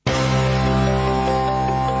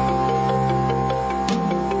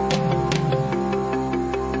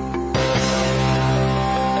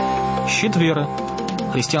Щит веры.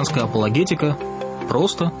 Христианская апологетика.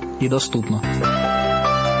 Просто и доступно.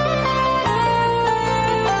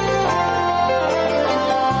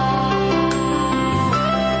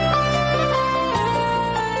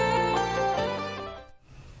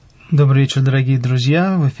 Добрый вечер, дорогие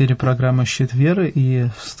друзья. В эфире программа «Щит веры» и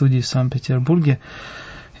в студии в Санкт-Петербурге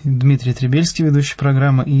Дмитрий Требельский, ведущий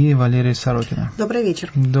программы, и Валерия Сорокина. Добрый вечер.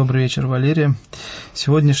 Добрый вечер, Валерия.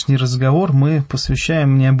 Сегодняшний разговор мы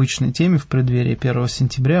посвящаем необычной теме. В преддверии 1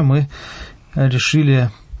 сентября мы решили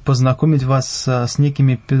познакомить вас с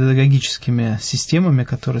некими педагогическими системами,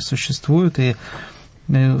 которые существуют и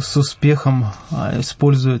с успехом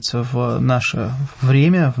используются в наше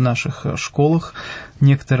время, в наших школах,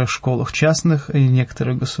 некоторых школах частных и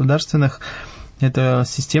некоторых государственных. Это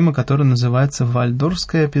система, которая называется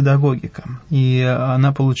Вальдорфская педагогика. И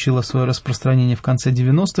она получила свое распространение в конце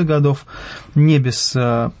 90-х годов, не без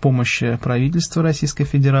помощи правительства Российской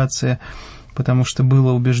Федерации, потому что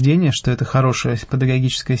было убеждение, что это хорошая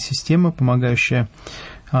педагогическая система, помогающая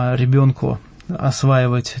ребенку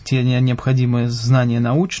осваивать те необходимые знания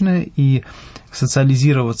научные и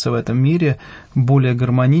социализироваться в этом мире более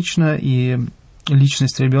гармонично, и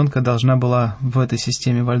личность ребенка должна была в этой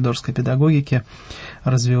системе вальдорфской педагогики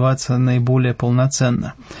развиваться наиболее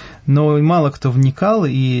полноценно. Но мало кто вникал,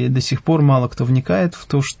 и до сих пор мало кто вникает в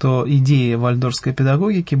то, что идеи вальдорфской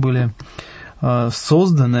педагогики были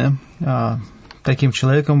созданы таким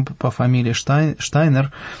человеком по фамилии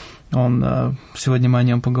Штейнер. Сегодня мы о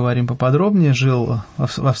нем поговорим поподробнее. Жил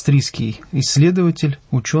австрийский исследователь,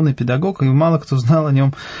 ученый, педагог, и мало кто знал о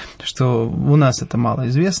нем, что у нас это мало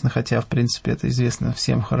известно, хотя, в принципе, это известно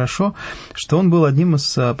всем хорошо, что он был одним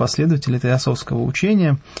из последователей теософского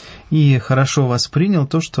учения и хорошо воспринял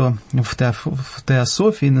то, что в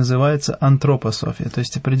теософии называется антропософия, то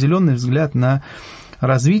есть определенный взгляд на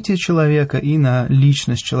развитие человека и на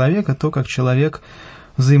личность человека, то, как человек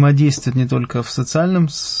взаимодействует не только в социальном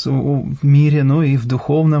мире, но и в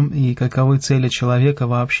духовном, и каковы цели человека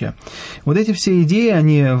вообще. Вот эти все идеи,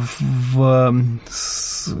 они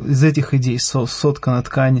из этих идей соткана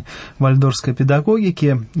ткань вальдорфской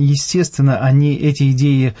педагогики. Естественно, эти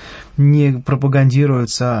идеи не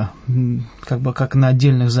пропагандируются как на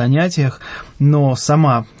отдельных занятиях, но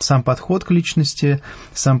сам подход к личности,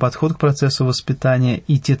 сам подход к процессу воспитания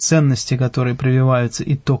и те ценности, которые прививаются,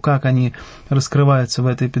 и то, как они раскрываются в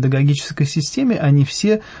этой педагогической системе, они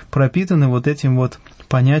все пропитаны вот этим вот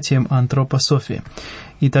понятием антропософии.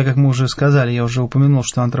 И так как мы уже сказали, я уже упомянул,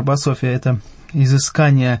 что антропософия – это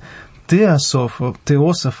изыскание теософов,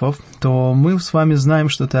 то мы с вами знаем,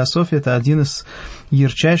 что теософия – это один из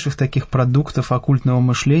ярчайших таких продуктов оккультного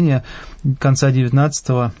мышления конца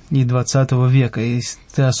XIX и XX века. И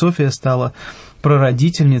теософия стала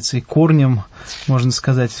прародительницей, корнем, можно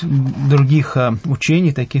сказать, других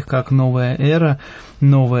учений, таких как новая эра,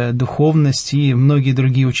 новая духовность и многие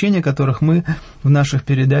другие учения, о которых мы в наших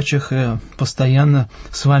передачах постоянно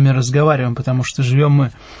с вами разговариваем, потому что живем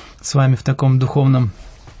мы с вами в таком духовном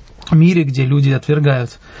мире, где люди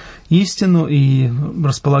отвергают истину и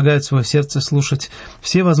располагают свое сердце слушать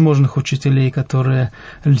всевозможных учителей, которые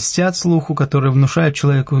льстят слуху, которые внушают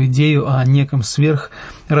человеку идею о неком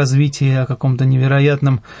сверхразвитии, о каком-то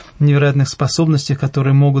невероятных способностях,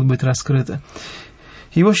 которые могут быть раскрыты.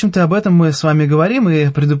 И, в общем-то, об этом мы с вами говорим и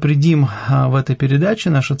предупредим в этой передаче.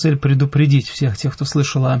 Наша цель – предупредить всех тех, кто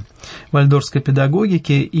слышал о вальдорфской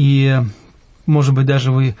педагогике, и, может быть,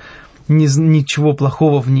 даже вы ничего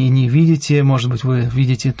плохого в ней не видите, может быть, вы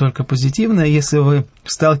видите только позитивное. Если вы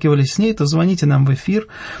сталкивались с ней, то звоните нам в эфир,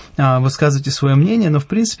 высказывайте свое мнение, но, в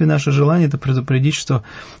принципе, наше желание – это предупредить, что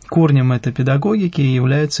корнем этой педагогики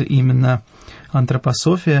является именно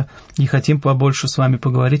антропософия, и хотим побольше с вами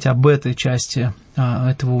поговорить об этой части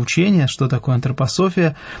этого учения, что такое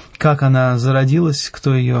антропософия, как она зародилась,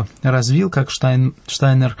 кто ее развил, как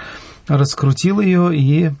Штейнер раскрутил ее,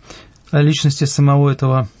 и о личности самого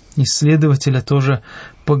этого исследователя тоже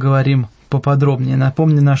поговорим поподробнее.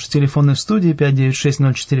 Напомню, наши телефоны в студии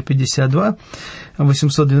 596-04-52,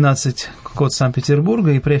 812 код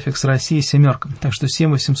Санкт-Петербурга и префикс России 7. Так что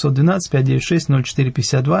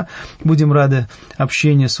 7-812-596-04-52. Будем рады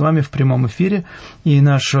общению с вами в прямом эфире. И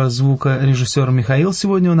наш звукорежиссер Михаил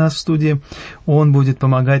сегодня у нас в студии. Он будет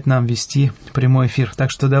помогать нам вести прямой эфир.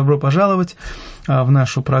 Так что добро пожаловать в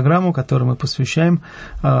нашу программу, которую мы посвящаем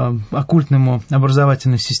оккультному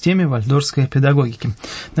образовательной системе вальдорфской педагогики.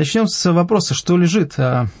 Начнем с вопроса, что лежит,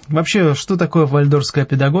 вообще, что такое вальдорфская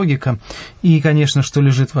педагогика и, конечно, что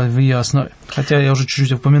лежит в ее основе. Хотя я уже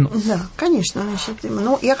чуть-чуть упомянул. Да, конечно.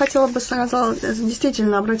 Я хотела бы сразу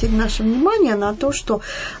действительно обратить наше внимание на то, что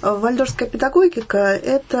вальдорфская педагогика –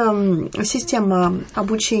 это система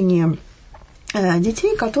обучения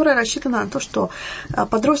детей, которая рассчитана на то, что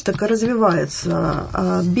подросток развивается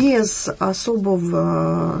без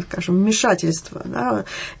особого, скажем, вмешательства, да,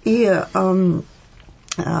 и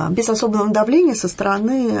без особого давления со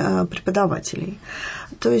стороны преподавателей.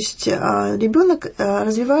 То есть ребенок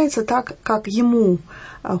развивается так, как ему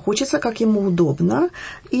хочется, как ему удобно,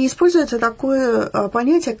 и используется такое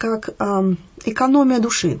понятие, как экономия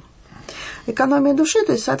души. Экономия души,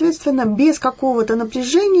 то есть, соответственно, без какого-то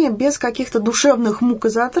напряжения, без каких-то душевных мук и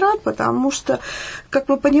затрат, потому что, как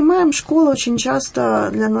мы понимаем, школа очень часто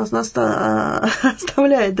для нас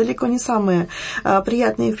оставляет далеко не самые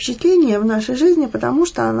приятные впечатления в нашей жизни, потому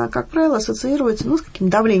что она, как правило, ассоциируется с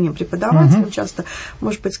каким-то давлением преподавателя, часто,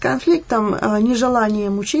 может быть, с конфликтом,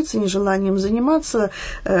 нежеланием учиться, нежеланием заниматься,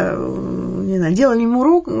 не знаю, деланием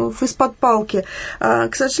уроков из-под палки.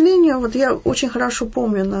 К сожалению, вот я очень хорошо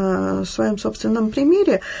помню на своем собственном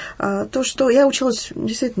примере то, что я училась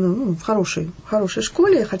действительно в хорошей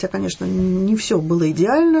школе, хотя, конечно, не все было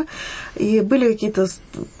идеально, и были какие-то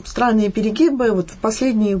странные перегибы. Вот в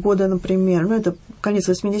последние годы, например, это конец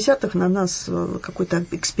 80-х, на нас какой-то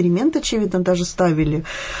эксперимент, очевидно, даже ставили,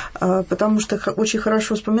 потому что очень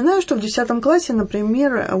хорошо вспоминаю, что в 10 классе,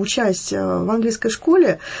 например, учась в английской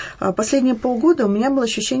школе, последние полгода у меня было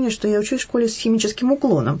ощущение, что я учусь в школе с химическим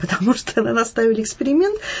уклоном, потому что на нас ставили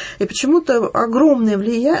эксперимент, и почему-то огромное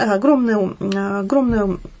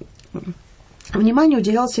внимание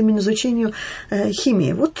уделялось именно изучению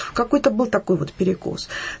химии. Вот какой-то был такой вот перекос.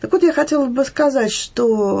 Так вот, я хотела бы сказать,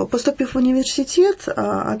 что, поступив в университет,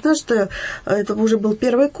 однажды, это уже был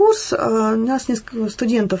первый курс, нас, несколько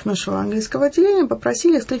студентов нашего английского отделения,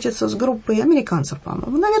 попросили встретиться с группой американцев,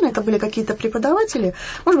 по-моему. Наверное, это были какие-то преподаватели,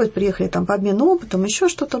 может быть, приехали там по обмену опытом, еще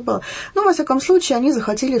что-то было. Но, во всяком случае, они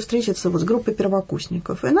захотели встретиться вот с группой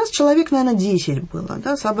первокурсников. И нас человек, наверное, 10 было,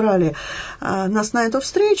 да, собрали нас на эту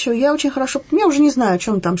встречу. Я очень хорошо... Я уже не знаю, о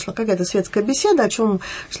чем там шла какая-то светская беседа, о чем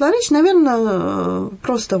шла речь. Наверное,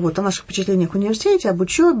 просто вот о наших впечатлениях в университете, об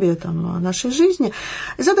учебе, там, о нашей жизни.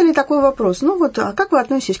 И задали такой вопрос. А как вы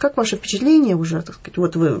относитесь, как ваше впечатление уже, так сказать,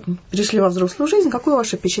 вот вы пришли во взрослую жизнь, какое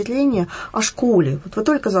ваше впечатление о школе? Вот вы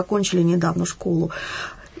только закончили недавно школу.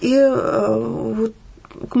 И вот,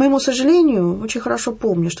 к моему сожалению, очень хорошо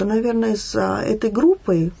помню, что, наверное, с этой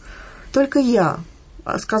группой только я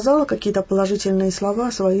сказала какие-то положительные слова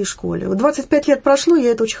о своей школе. Вот 25 лет прошло, я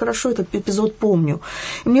это очень хорошо, этот эпизод помню.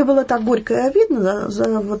 И мне было так горько и обидно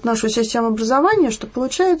за вот нашу систему образования, что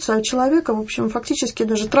получается, у человека, в общем, фактически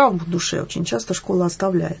даже травму в душе очень часто школа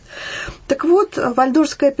оставляет. Так вот,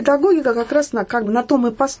 вальдорфская педагогика как раз на том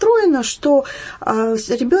и построена, что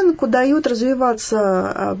ребенку дают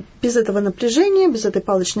развиваться без этого напряжения, без этой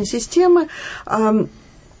палочной системы.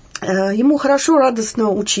 Ему хорошо, радостно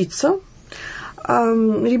учиться.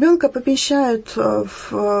 Ребенка помещают,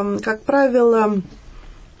 как правило,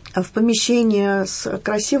 в помещение с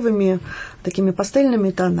красивыми такими пастельными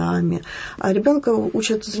тонами. А ребенка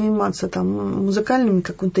учат заниматься там музыкальными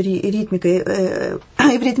какой-то ритмикой.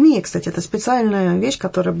 Эвритмия, кстати, это специальная вещь,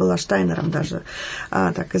 которая была Штейнером даже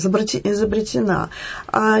так изобретена.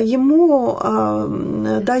 Ему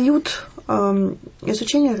дают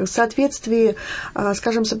изучение в соответствии,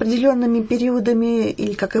 скажем, с определенными периодами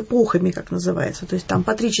или как эпохами, как называется. То есть там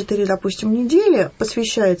по 3-4, допустим, недели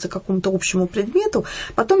посвящается какому-то общему предмету,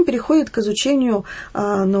 потом переходит к изучению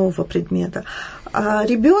нового предмета.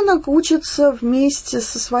 Ребенок учится вместе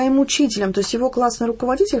со своим учителем, то есть его классный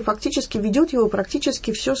руководитель фактически ведет его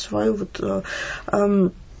практически все свое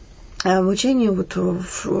обучение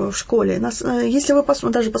в школе. Если вы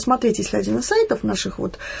даже посмотрите, если один из сайтов наших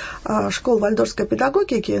школ вальдорфской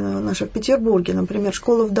педагогики, наших в Петербурге, например,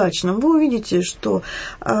 школа в Дачном, вы увидите, что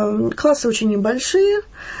классы очень небольшие,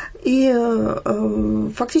 и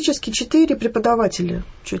фактически 4 преподавателя,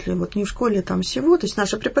 чуть ли не в школе там всего, то есть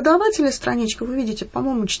наши преподаватели, страничка, вы видите,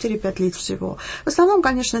 по-моему, 4-5 лиц всего. В основном,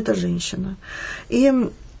 конечно, это женщины. И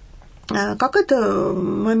как это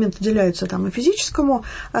момент уделяется там и физическому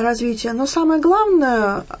развитию, но самое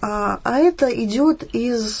главное, это идет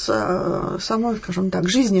из самой, скажем так,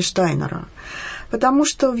 жизни Штейнера. Потому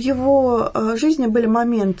что в его жизни были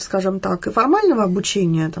моменты, скажем так, и формального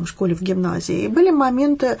обучения там, в школе, в гимназии, и были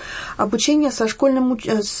моменты обучения с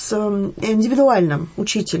индивидуальным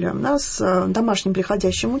учителем, да, с домашним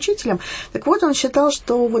приходящим учителем. Так вот, он считал,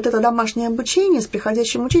 что вот это домашнее обучение с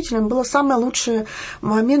приходящим учителем было самый лучший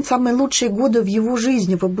момент, самые лучшие годы в его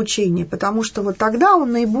жизни в обучении, потому что вот тогда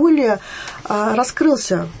он наиболее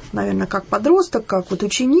раскрылся наверное, как подросток, как вот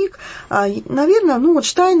ученик. Наверное, вот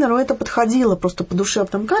Штейнеру это подходило просто по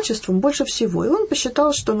душевным качествам больше всего. И он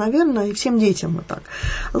посчитал, что, наверное, и всем детям вот так.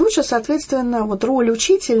 Лучше, соответственно, вот роль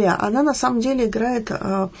учителя, она на самом деле играет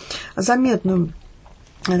заметную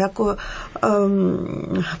такую,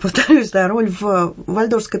 повторюсь, да, роль в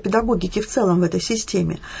вальдорфской педагогике в целом в этой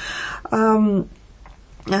системе.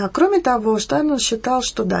 Кроме того, Штейнер считал,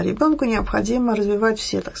 что да, ребенку необходимо развивать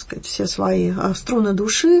все, так сказать, все свои струны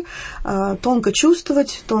души, тонко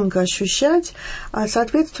чувствовать, тонко ощущать.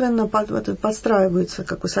 Соответственно, подстраивается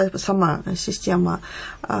как бы сама система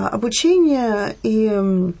обучения,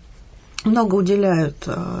 и много уделяют,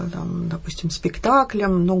 там, допустим,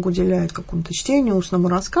 спектаклям, много уделяют какому-то чтению, устному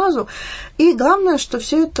рассказу. И главное, что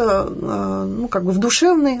все это как бы в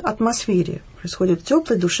душевной атмосфере происходит, в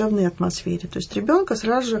теплой душевной атмосфере. То есть ребенка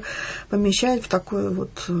сразу же помещает в такое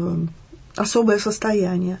вот особое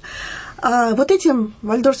состояние. А вот этим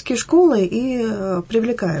вальдорфские школы и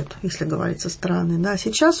привлекают, если говорить со стороны. Да,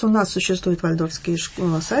 сейчас у нас существуют вальдорфские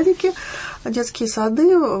садики, детские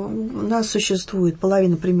сады. У нас существует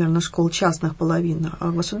половина примерно школ частных, половина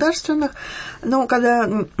государственных. Но когда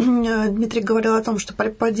Дмитрий говорил о том, что при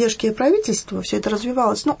поддержке правительства все это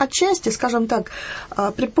развивалось, отчасти, скажем так,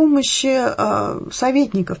 при помощи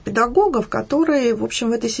советников, педагогов, которые, в общем,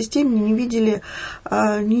 в этой системе не видели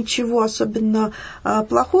ничего особенно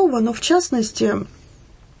плохого, но в частности,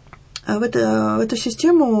 в эту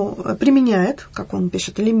систему применяет, как он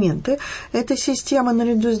пишет, элементы этой системы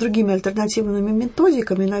наряду с другими альтернативными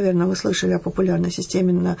методиками. Наверное, вы слышали о популярной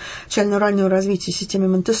системе начально-раннего развития, системе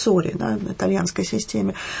Монтессори, да, итальянской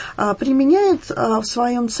системе. Применяет в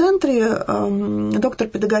своем центре доктор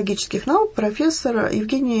педагогических наук, профессор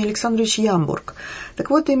Евгений Александрович Ямбург. Так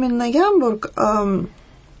вот, именно Ямбург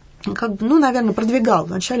наверное, продвигал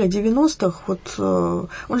в начале 90-х,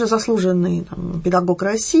 он же заслуженный педагог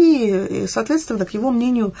России, и, соответственно, к его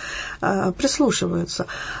мнению прислушиваются.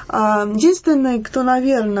 Единственный, кто,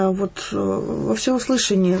 наверное, во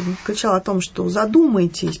всеуслышание кричал о том, что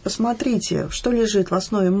задумайтесь, посмотрите, что лежит в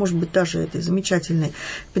основе, может быть, даже этой замечательной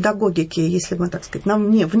педагогики, если мы, так сказать, на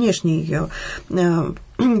внешние ее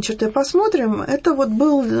черты посмотрим, это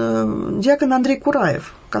был диакон Андрей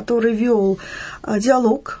Кураев, который вел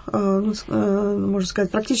диалог, можно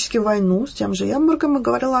сказать, практически войну с тем же Ямбургом, и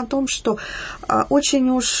говорил о том, что очень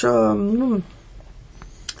уж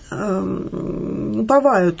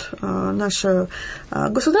уповают наше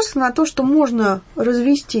государство на то, что можно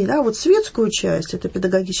развести светскую часть этой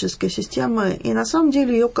педагогической системы и на самом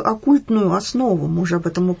деле ее оккультную основу, мы уже об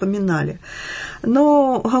этом упоминали.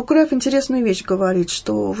 Но Кураев интересную вещь говорит,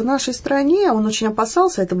 что в нашей стране, он очень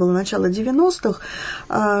опасался, это было начало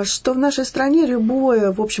 90-х, что в нашей стране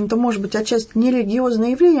любое, в общем-то, может быть, отчасти нерелигиозное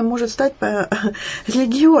явление может стать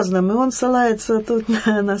религиозным, и он ссылается тут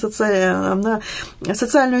на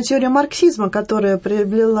социальную теорию марксизма, которая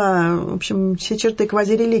приобрела, в общем, все черты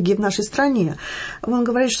квазирелигии в нашей стране. Он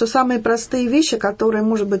говорит, что самые простые вещи, которые,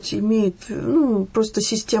 может быть, имеют, просто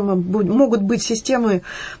системы, могут быть системы,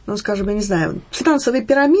 скажем, я не знаю, финансовой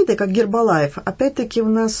пирамиды, как Гербалайф, опять-таки у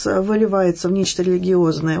нас выливается в нечто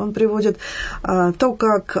религиозное. Он приводит то,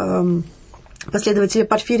 как последователи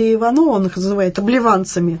Порфирия Иванова, он их называет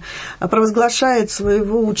обливанцами, провозглашает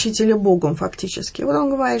своего учителя Богом фактически.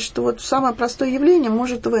 Он говорит, что самое простое явление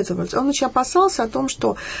может в этом. Он очень опасался о том,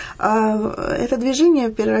 что это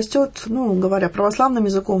движение перерастет, говоря православным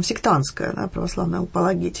языком, в сектантское, православной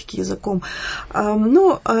апологетики языком.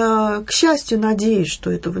 Но, к счастью, надеюсь,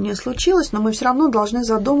 что этого не случилось, но мы все равно должны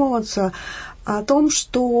задумываться о том,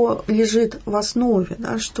 что лежит в основе,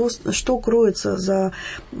 что кроется за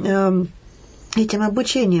этим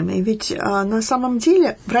обучением. И ведь на самом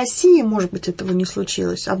деле в России, может быть, этого не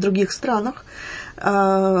случилось, а в других странах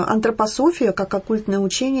антропософия, как оккультное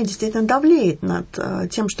учение, действительно давлеет над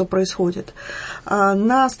тем, что происходит.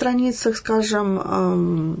 На страницах,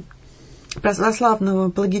 скажем, православного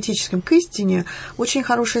апологетическим к истине очень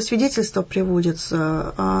хорошее свидетельство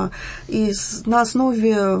приводится на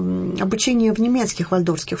основе обучения в немецких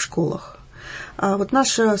вальдорфских школах.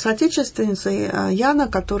 Наша соотечественница Яна,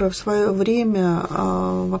 которая в свое время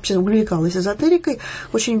вообще увлекалась эзотерикой,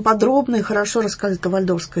 очень подробно и хорошо рассказывает о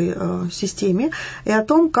вальдорфской системе и о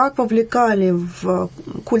том, как вовлекали в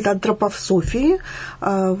культ антропософии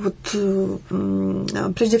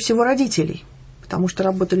прежде всего родителей, потому что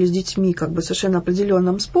работали с детьми совершенно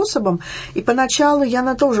определенным способом. И поначалу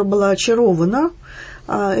Яна тоже была очарована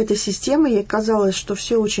этой системы. Ей казалось, что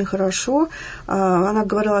все очень хорошо. Она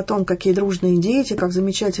говорила о том, какие дружные дети, как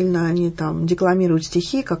замечательно они там декламируют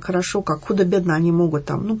стихи, как хорошо, как худо-бедно они могут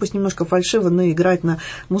там, ну, пусть немножко фальшиво, но играть на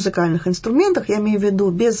музыкальных инструментах. Я имею в виду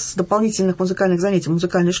без дополнительных музыкальных занятий в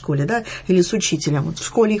музыкальной школе, да, или с учителем. Вот в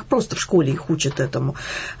школе их просто в школе их учат этому.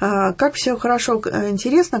 Как все хорошо,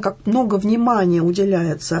 интересно, как много внимания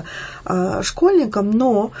уделяется школьникам,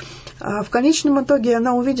 но в конечном итоге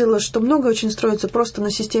она увидела, что многое очень строится просто на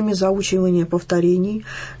системе заучивания повторений,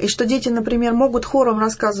 и что дети, например, могут хором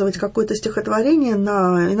рассказывать какое-то стихотворение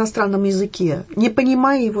на иностранном языке, не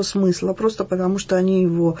понимая его смысла, просто потому что они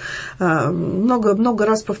его много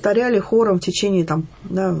раз повторяли хором в течение там,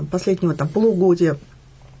 да, последнего там, полугодия.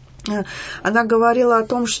 Она говорила о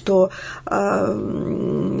том, что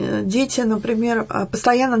дети, например,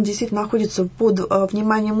 постоянно действительно находятся под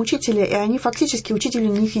вниманием учителя, и они фактически, учитель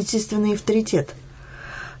у них естественный авторитет.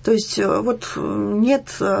 То есть вот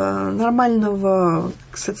нет нормального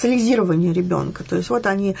социализирования ребенка. То есть вот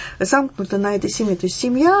они замкнуты на этой семье. То есть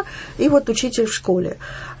семья и вот учитель в школе.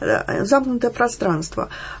 Замкнутое пространство.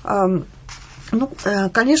 Ну,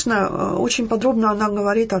 конечно, очень подробно она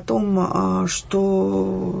говорит о том,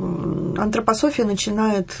 что антропософия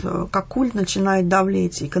начинает, как культ, начинает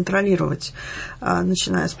давлеть и контролировать,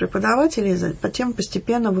 начиная с преподавателей, затем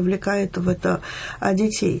постепенно вовлекает в это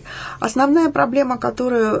детей. Основная проблема,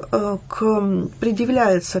 которая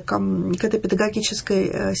предъявляется к этой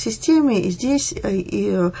педагогической системе, и здесь,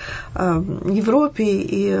 и в Европе,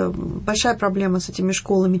 и большая проблема с этими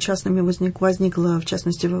школами частными возникла, в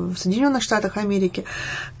частности, в Соединенных Штатах Америки,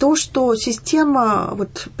 то, что система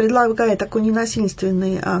вот, предлагает такой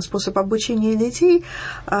ненасильственный способ обучения детей,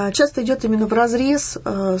 часто идет именно вразрез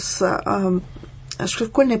с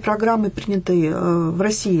школьной программой, принятой в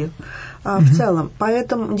России в целом.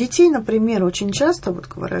 Поэтому детей, например, очень часто вот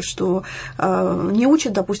говорят, что не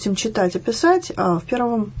учат, допустим, читать и писать в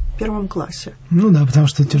первом классе. Ну да, потому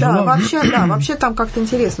что тяжело. Да, вообще там как-то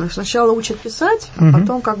интересно. Сначала учат писать, а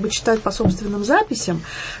потом как бы читать по собственным записям,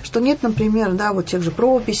 что нет, например, да, вот тех же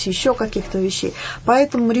прописей, еще каких-то вещей.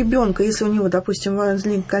 Поэтому ребенка, если у него, допустим,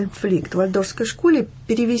 возник конфликт в Вальдорфской школе,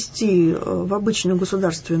 перевести в обычную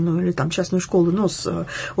государственную или там частную школу, но с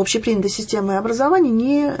общепринятой системой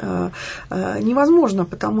образования невозможно,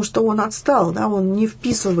 потому что он отстал, да, он не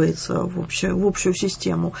вписывается в общую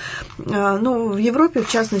систему. Ну, в Европе, в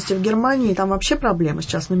частности, в Германии, там вообще проблемы с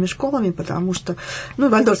частными школами, потому что, ну,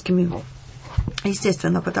 вальдорфскими,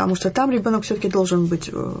 естественно, потому что там ребенок все-таки должен быть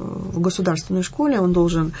в государственной школе, он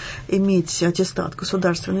должен иметь аттестат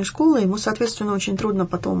государственной школы, ему, соответственно, очень трудно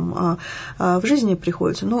потом в жизни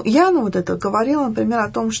приходится. Ну, я вот это говорила, например, о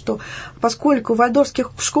том, что поскольку в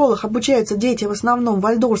вальдорфских школах обучаются дети в основном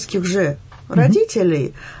вальдорфских же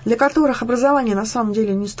родителей, для которых образование на самом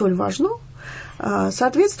деле не столь важно,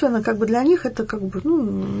 соответственно, как бы для них это как бы, ну,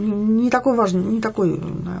 не такой важный, не такой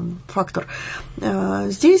фактор.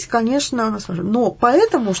 Здесь, конечно, но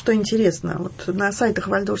поэтому, что интересно, вот на сайтах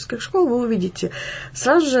вальдорфских школ вы увидите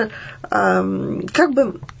сразу же, как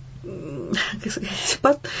бы,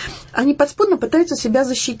 они подспудно пытаются себя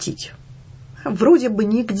защитить. Вроде бы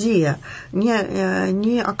нигде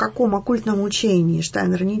ни о каком оккультном учении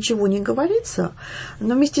Штейнера ничего не говорится,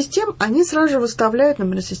 но вместе с тем они сразу же выставляют,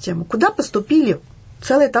 например, систему, куда поступили,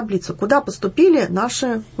 целая таблица, куда поступили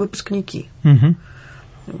наши выпускники. Угу.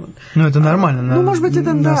 Вот. Ну, это нормально. Ну, может быть,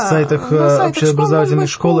 это на сайтах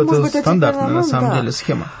общеобразовательных школ это стандартная, на самом деле,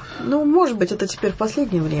 схема. Ну, может быть, это теперь в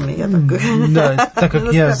последнее время, я так... Да, так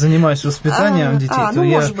как я занимаюсь воспитанием детей, то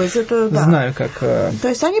я знаю, как... То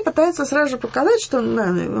есть они пытаются сразу же показать, что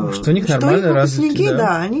у них нормально развитые,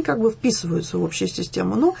 да, они как бы вписываются в общую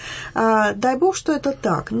систему. Ну, дай бог, что это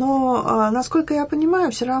так. Но, насколько я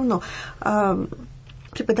понимаю, все равно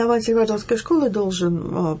преподаватель вальдорфской школы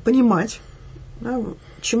должен понимать,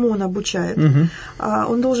 чему он обучает.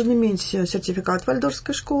 Он должен иметь сертификат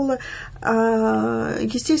вальдорфской школы.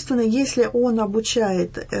 Естественно, если он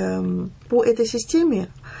обучает по этой системе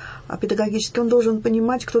педагогически, он должен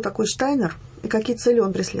понимать, кто такой Штейнер и какие цели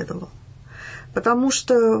он преследовал. Потому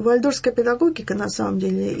что вальдорфская педагогика, на самом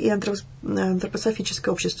деле, и антропософическое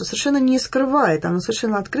общество совершенно не скрывает, оно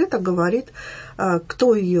совершенно открыто говорит,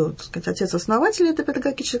 кто ее, так сказать, отец-основатель этой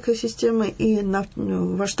педагогической системы и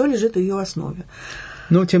во что лежит ее основе.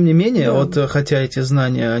 Но, тем не менее, да. Вот, хотя эти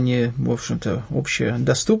знания, они, в общем-то,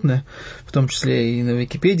 общедоступны, в том числе и на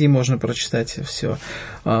Википедии можно прочитать все,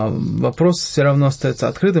 вопрос все равно остается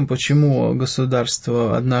открытым, почему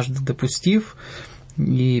государство, однажды допустив,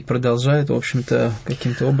 и продолжает, в общем-то,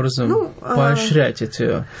 каким-то образом поощрять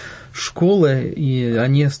эти школы, и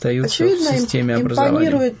они остаются, очевидно, в системе образования.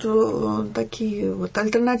 Импонируют такие вот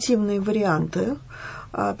альтернативные варианты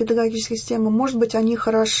педагогических систем, может быть, они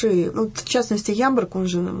хороши. Вот, в частности, Ямберг, он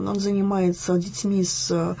занимается детьми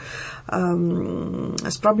с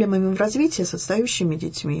проблемами в развитии, с отстающими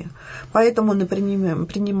детьми. Поэтому он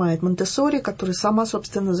принимает Монтессори, которая сама,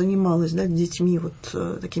 собственно, занималась, да, детьми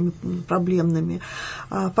вот такими проблемными.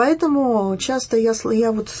 Поэтому часто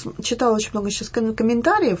я вот читала очень много сейчас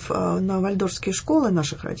комментариев на вальдорфские школы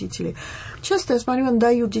наших родителей. Часто, я смотрю, они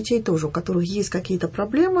дают детей тоже, у которых есть какие-то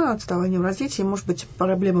проблемы, отставание в развитии, может быть,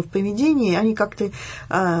 проблемы в поведении, они как-то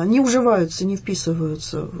не уживаются, не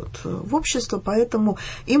вписываются вот в общество, поэтому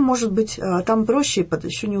им, может быть, там проще под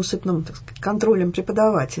еще неусыпным, так сказать, контролем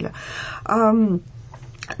преподавателя.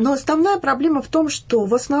 Но основная проблема в том, что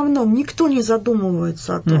в основном никто не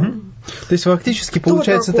задумывается о том. То есть фактически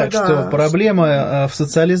получается так, что проблема в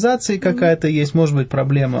социализации какая-то есть, может быть,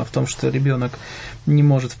 проблема в том, что ребенок не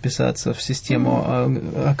может вписаться в систему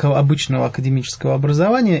обычного академического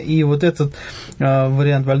образования, и вот этот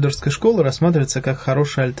вариант вальдорфской школы рассматривается как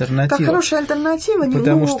хорошая альтернатива. Как хорошая альтернатива.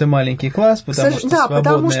 Потому что маленький класс, потому что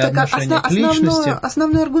свободное отношение к личности.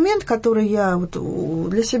 Основной аргумент, который я вот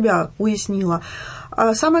для себя уяснила,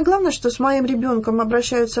 самое главное, что с моим ребенком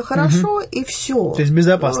обращаются хорошо, и все. То есть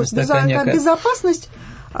безопасность такая некая. Безопасность,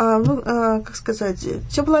 как сказать,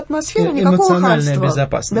 теплая атмосфера, никакого эмоциональная хамства.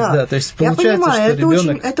 безопасность, да. То есть получается, я понимаю, что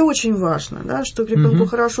ребенок... это очень важно, да, что к ребенку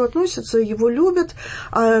хорошо относятся, его любят,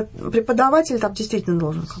 а преподаватель там действительно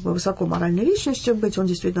должен как бы высоко моральной личностью быть, он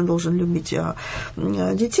действительно должен любить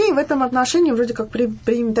детей. В этом отношении вроде как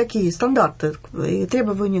такие стандарты и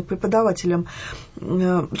требования к преподавателям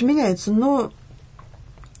применяются, но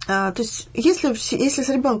то есть, если с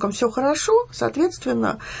ребенком все хорошо,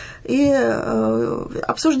 соответственно, и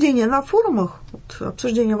обсуждение на форумах,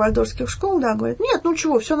 обсуждение вальдорфских школ, да, говорят, нет, ну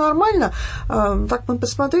чего, все нормально, так мы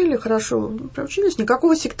посмотрели, хорошо проучились,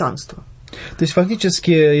 никакого сектантства. То есть,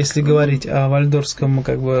 фактически, если говорить о вальдорфском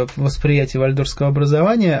как бы, восприятии вальдорфского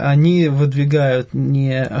образования, они выдвигают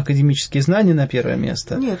не академические знания на первое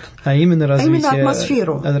место, нет, а именно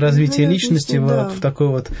атмосферу. Развитие личности да. Вот в такой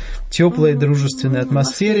вот теплой, дружественной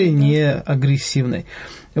атмосфере, не агрессивной.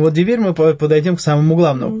 И вот теперь мы подойдем к самому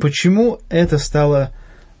главному. Почему это стало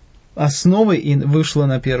основой и вышло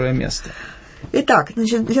на первое место? Итак,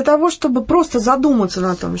 значит, для того, чтобы просто задуматься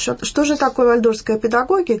на том, что же такое вальдорфская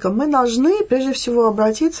педагогика, мы должны прежде всего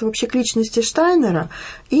обратиться вообще к личности Штейнера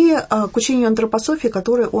и к учению антропософии,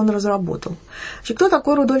 которое он разработал. Значит, кто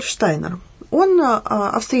такой Рудольф Штейнер? Он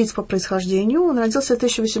австриец по происхождению, он родился в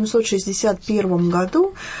 1861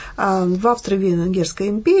 году в Австро-Венгерской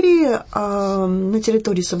империи на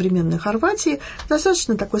территории современной Хорватии,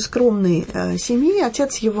 достаточно такой скромной семьи.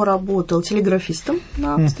 Отец его работал телеграфистом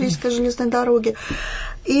на австрийской железной дороге.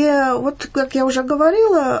 И вот, как я уже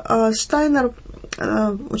говорила, Штейнер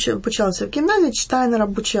обучался в гимназии, Штейнер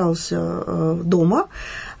обучался дома.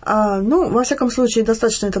 Ну, во всяком случае,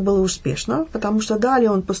 достаточно это было успешно, потому что далее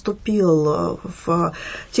он поступил в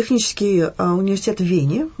технический университет в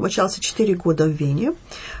Вене, обучался 4 года в Вене,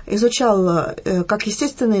 изучал как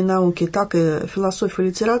естественные науки, так и философию и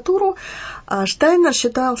литературу. Штейнер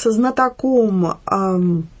считался знатоком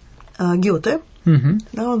Гёте.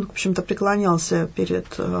 Да, он, в общем-то, преклонялся перед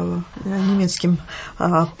немецким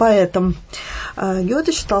поэтом.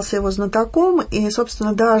 Гёте считался его знатоком, и,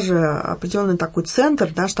 собственно, даже определенный такой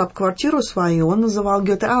центр, да, штаб-квартиру свою он называл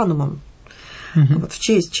Гёте-анумом. Вот, в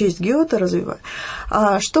честь Гёте развивая.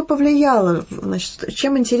 Что повлияло, значит,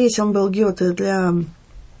 чем интересен был Гёте для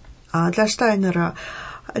Штейнера?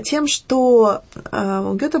 Тем, что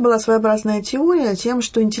у Гёте была своеобразная теория, тем,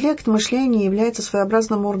 что интеллект мышления является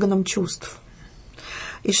своеобразным органом чувств.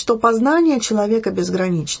 И что познание человека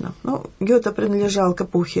безгранично. Ну, Гёте принадлежал к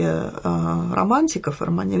эпохе романтиков,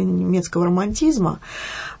 немецкого романтизма.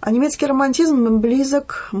 А немецкий романтизм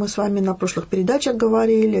близок, мы с вами на прошлых передачах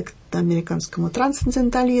говорили, к американскому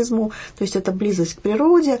трансцендентализму, то есть это близость к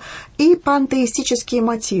природе и пантеистические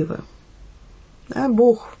мотивы. Да,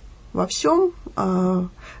 Бог во всем,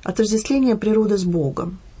 отождествление природы с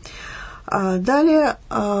Богом. Далее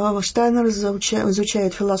Штейнер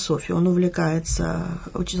изучает философию, он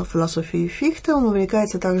учил философию Фихте, он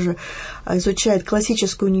увлекается также, изучает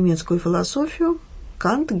классическую немецкую философию,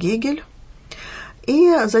 Кант, Гегель. И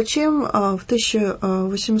зачем в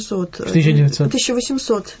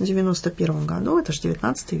 1891 году, это же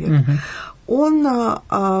 19 век, он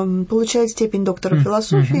получает степень доктора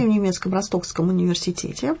философии в немецком Ростокском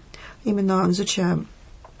университете, именно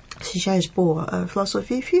изучаясь по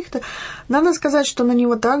философии Фихте. Надо сказать, что на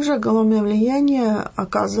него также огромное влияние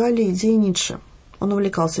оказали идеи Ницше. Он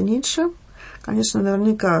увлекался Ницше. Конечно,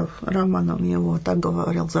 наверняка романом его «Так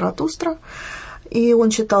говорил Заратустра». И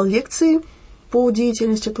он читал лекции по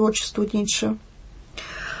деятельности, творчеству Ницше.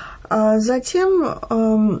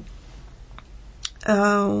 Затем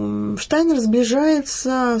Штейнер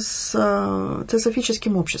сближается с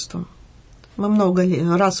теософическим обществом. Мы много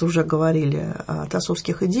раз уже говорили о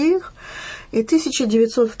теософских идеях. И в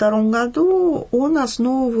 1902 году он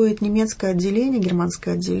основывает немецкое отделение,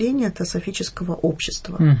 германское отделение теософического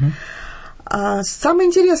общества. Самое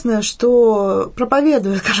интересное, что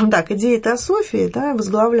проповедуя, скажем так, идеи теософии, да,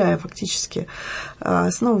 возглавляя фактически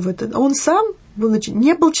основу, он сам, будучи,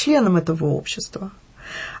 не был членом этого общества.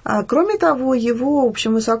 Кроме того, его, в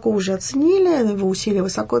общем, высоко уже оценили, его усилия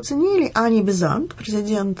высоко оценили, а Ани Безант,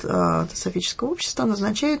 президент теософического общества,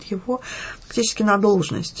 назначает его фактически на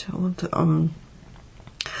должность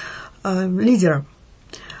лидера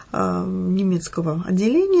немецкого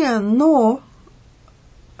отделения, но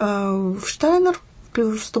Штейнер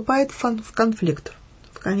вступает в конфликт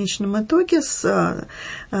в конечном итоге с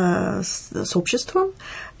обществом.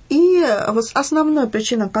 И основной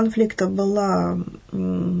причиной конфликта была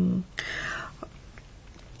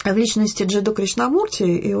в личности Джида Кришнамурти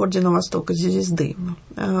и Ордена Востока Звезды.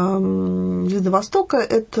 Звезда Востока –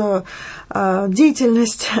 это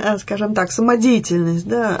деятельность, скажем так, самодеятельность,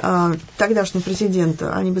 да, тогдашний президент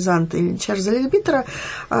Ани Безанта и Чарльза Лильбитера,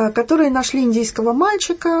 которые нашли индийского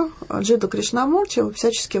мальчика, Джиду Кришнамурти,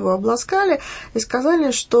 всячески его обласкали и сказали,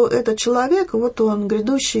 что этот человек, вот он,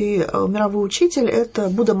 грядущий мировой учитель, это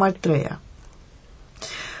Будда Майтрея.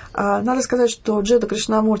 Надо сказать, что Джида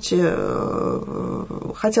Кришнамурти,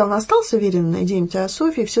 хотя он остался верен идеям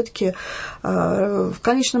теософии, все-таки в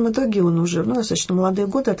конечном итоге он уже достаточно молодые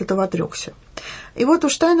годы от этого отрекся. И вот у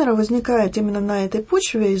Штейнера возникает именно на этой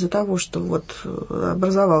почве, из-за того, что вот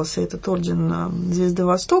образовался этот орден Звезды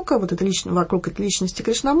Востока, вот это вокруг этой личности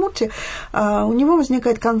Кришнамурти, у него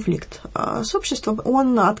возникает конфликт с обществом,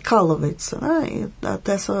 он откалывается, да, от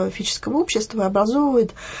теософического общества и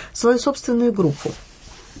образовывает свою собственную группу.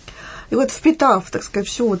 И вот впитав, так сказать,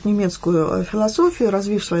 всю вот немецкую философию,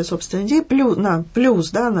 развив свои собственные идеи, плюс на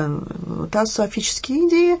теософические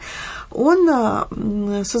идеи,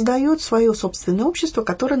 он создает свое собственное общество,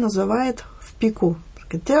 которое называет в пику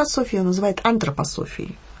теософию, называет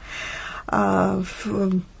антропософией.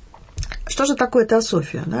 Что же такое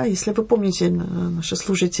теософия? Да? Если вы помните, наши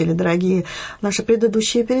слушатели, дорогие, наши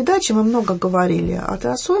предыдущие передачи, мы много говорили о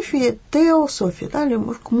теософии, теософии, да,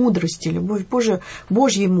 любовь к мудрости, любовь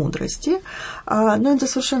Божьей мудрости. Но это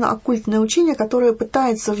совершенно оккультное учение, которое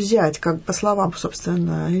пытается взять, как по словам,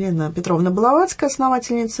 собственно, Елены Петровны Блаватской,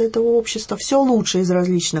 основательницы этого общества, все лучшее из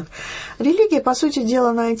различных религий, по сути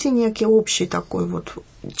дела, найти некий общий такой вот,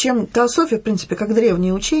 чем теософия, в принципе, как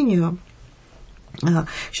древнее учение,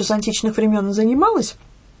 еще с античных времен занималась,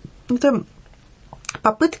 это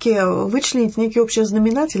попытки вычленить некий общий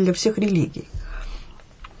знаменатель для всех религий.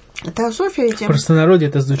 Теософия этим... В простонародье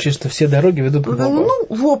это звучит, что все дороги ведут к Богу.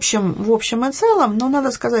 В общем и целом, но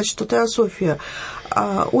надо сказать, что теософия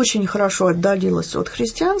очень хорошо отдалилась от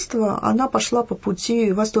христианства, она пошла по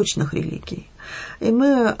пути восточных религий. И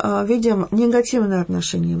мы видим негативное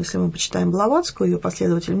отношение, если мы почитаем Блаватскую, ее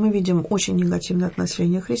последователь, мы видим очень негативное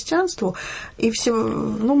отношение к христианству и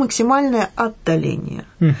максимальное отдаление.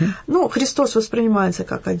 Христос воспринимается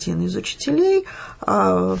как один из учителей,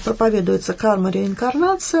 проповедуется карма,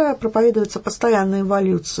 реинкарнация, проповедуется постоянная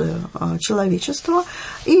эволюция человечества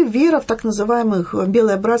и вера в так называемых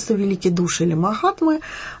белое братство, великие души или махатмы,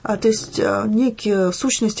 то есть некие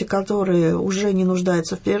сущности, которые уже не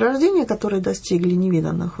нуждаются в перерождении, которые достигли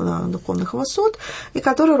невиданных духовных высот и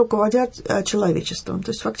которые руководят человечеством.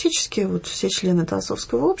 То есть фактически вот все члены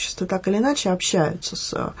теософского общества так или иначе общаются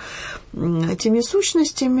с этими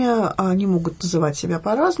сущностями, они могут называть себя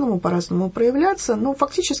по-разному проявляться, но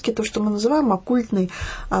фактически то, что мы называем оккультной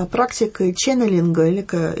практикой ченнелинга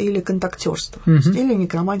или контактерства, или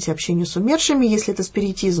некромантии, общения с умершими, если это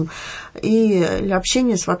спиритизм, или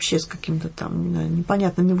общение вообще с какими-то там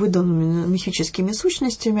непонятными выданными мифическими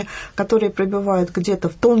сущностями, которые пребывают где-то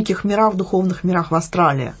в тонких мирах, в духовных мирах в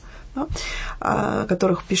Австралии, да, о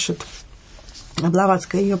которых пишет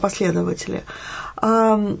Блаватская и ее последователи.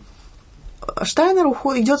 Штейнер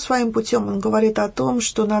идет своим путем. Он говорит о том,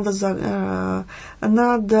 что надо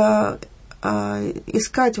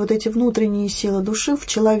искать вот эти внутренние силы души в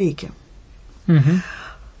человеке.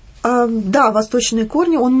 Да, восточные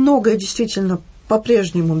корни. Он многое действительно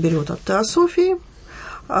по-прежнему берет от теософии.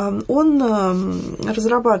 Он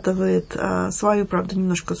разрабатывает свою, правда,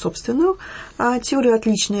 немножко собственную теорию,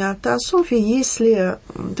 отличную от теософии. Если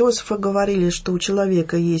теософы говорили, что у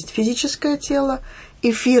человека есть физическое тело,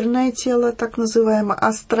 эфирное тело, так называемое,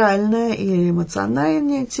 астральное или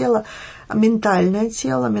эмоциональное тело,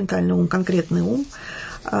 ментальный ум, конкретный ум,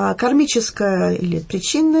 кармическое или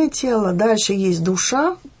причинное тело, дальше есть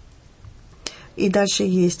душа, и дальше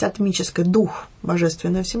есть атмическое, дух,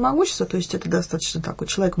 божественное всемогущество, то есть это достаточно такой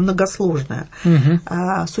человек многосложное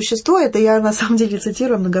существо. Это я на самом деле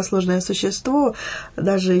цитирую многосложное существо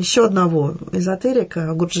даже еще одного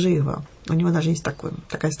эзотерика Гурджиева. У него даже есть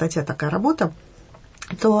такая статья, такая работа,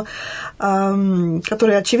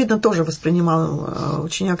 который, очевидно, тоже воспринимал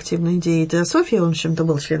очень активно идеи теософии. Он, в общем-то,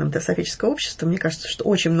 был членом теософического общества. Мне кажется, что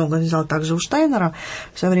очень много взял также у Штейнера.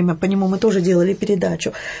 Все время по нему мы тоже делали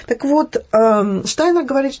передачу. Так вот, Штейнер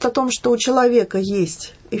говорит о том, что у человека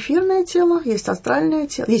есть эфирное тело, есть астральное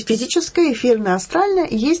тело, есть физическое, эфирное, астральное,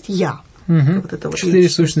 и есть «я». Вот это вот 4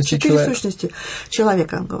 сущности человека. 4 сущности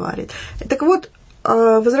человека, он говорит. Так вот,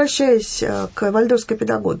 возвращаясь к вальдорфской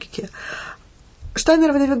педагогике,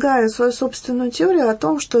 Штейнер выдвигает свою собственную теорию о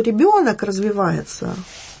том, что ребенок развивает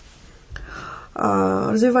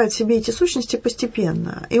в себе эти сущности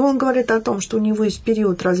постепенно. И он говорит о том, что у него есть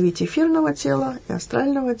период развития эфирного тела и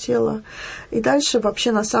астрального тела. И дальше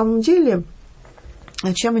вообще на самом деле,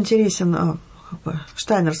 чем интересен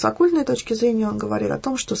Штейнер с оккультной точки зрения, он говорит о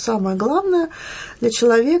том, что самое главное для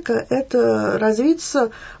человека – это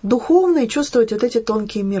развиться духовно и чувствовать вот эти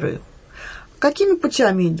тонкие миры. Какими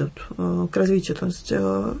путями идут к развитию? То есть,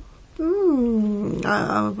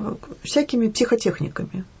 всякими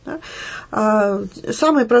психотехниками. Да?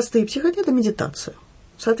 Самые простые психотехники – это медитация.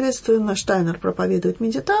 Соответственно, Штейнер проповедует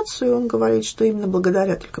медитацию, он говорит, что именно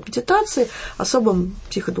благодаря только медитации, особым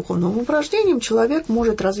психодуховным упражнениям, человек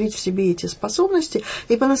может развить в себе эти способности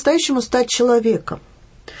и по-настоящему стать человеком.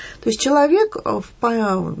 То есть человек,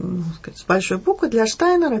 с большой буквы, для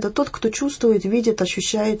Штейнера, это тот, кто чувствует, видит,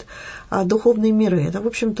 ощущает духовные миры. Это, в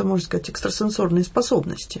общем-то, можно сказать, экстрасенсорные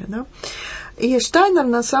способности. Да? И Штейнер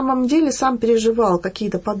на самом деле сам переживал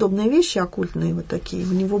какие-то подобные вещи оккультные, вот такие,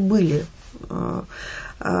 у него были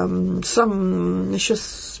сам еще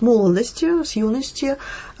с молодости, с юности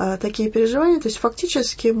такие переживания. То есть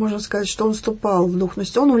фактически можно сказать, что он вступал в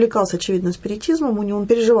духовность. Он увлекался, очевидно, спиритизмом, он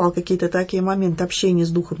переживал какие-то такие моменты общения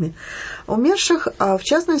с духами умерших. А в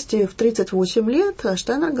частности, в 38 лет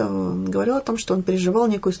Штейнер говорил о том, что он переживал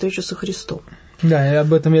некую встречу со Христом. Да, и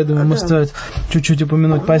об этом, я думаю, стоит чуть-чуть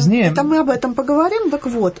упомянуть позднее. Это мы об этом поговорим. Так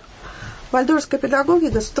вот, вальдорфская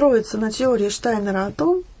педагогика строится на теории Штейнера о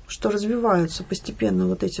том, что развиваются постепенно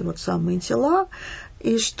вот эти вот самые тела,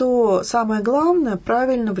 и что самое главное,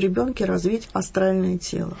 правильно в ребенке развить астральное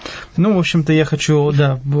тело. Ну, в общем-то, я хочу,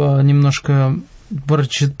 немножко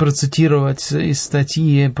процитировать из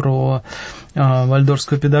статьи про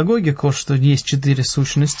вальдорфскую педагогику, что есть 4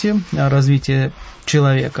 сущности развития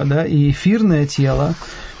человека, да, и эфирное тело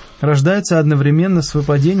рождается одновременно с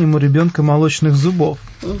выпадением у ребенка молочных зубов,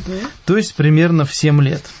 то есть примерно в 7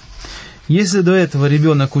 лет. Если до этого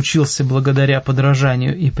ребенок учился благодаря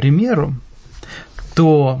подражанию и примеру,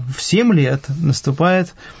 то в 7 лет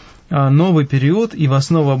наступает новый период, и в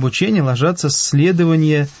основу обучения ложатся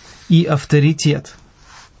следование и авторитет.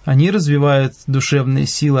 Они развивают душевные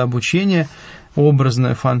силы обучения,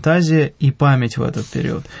 образная фантазия и память в этот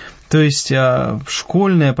период. То есть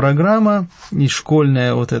школьная программа и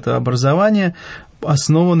школьное вот это образование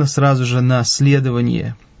основано сразу же на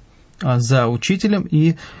следовании за учителем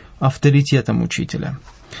и авторитетом учителя.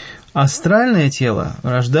 Астральное тело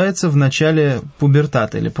рождается в начале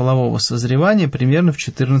пубертата или полового созревания примерно в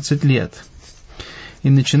 14 лет.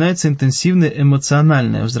 И начинается интенсивное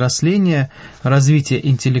эмоциональное взросление, развитие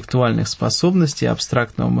интеллектуальных способностей,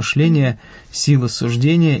 абстрактного мышления, силы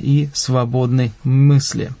суждения и свободной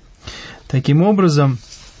мысли. Таким образом,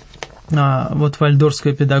 вот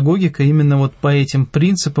вальдорфская педагогика именно вот по этим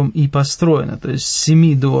принципам и построена. То есть с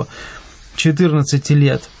 7 до 14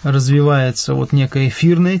 лет развивается вот некое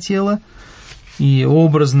эфирное тело, и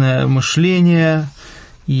образное мышление,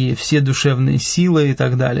 и все душевные силы и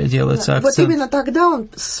так далее, делается акцент. Вот именно тогда он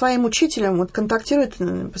со своим учителем вот контактирует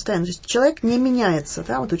постоянно. То есть человек не меняется.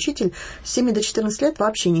 Да? Вот учитель с 7 до 14 лет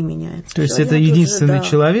вообще не меняется. То есть это единственный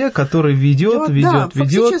человек, который ведет, организовывает.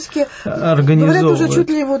 Говорят, уже чуть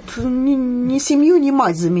ли вот ни семью, ни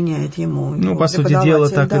мать заменяет ему. Ну, по сути дела,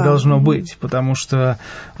 так и должно быть, потому что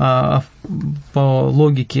по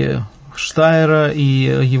логике Штейнера и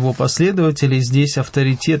его последователей здесь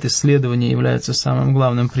авторитет исследования является самым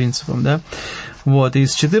главным принципом, да? Вот, и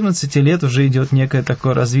с 14 лет уже идет некое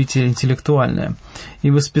такое развитие интеллектуальное. И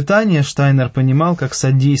воспитание Штейнер понимал как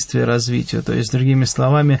содействие развитию. То есть, другими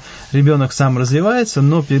словами, ребенок сам развивается,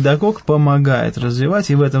 но педагог помогает развивать.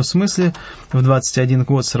 И в этом смысле в 21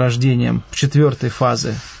 год с рождением 4-й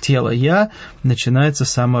фазы тела «я» начинается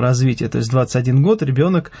саморазвитие. То есть, в 21 год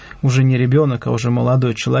ребенок уже не ребенок, а уже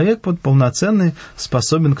молодой человек, полноценный,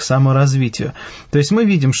 способен к саморазвитию. То есть, мы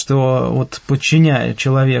видим, что вот подчиняя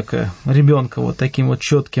человека, ребенка, вот таким вот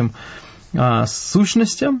четким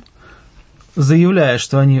сущностям, заявляя,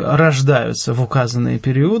 что они рождаются в указанные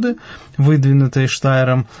периоды, выдвинутые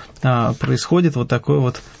Штайнером, происходит вот такой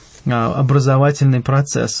вот образовательный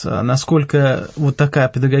процесс. Насколько вот такая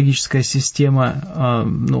педагогическая система,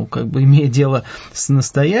 имеет дело с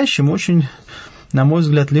настоящим, очень, на мой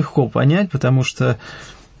взгляд, легко понять, потому что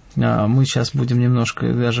мы сейчас будем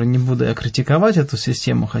немножко, даже не буду я критиковать эту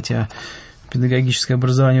систему, хотя педагогическое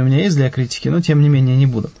образование у меня есть для критики, но тем не менее не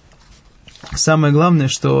буду. Самое главное,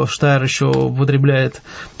 что Штайнер еще употребляет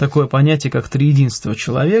такое понятие, как триединство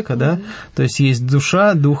человека, да, то есть есть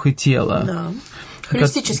душа, дух и тело. Да.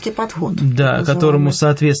 Холистический подход. Да, которому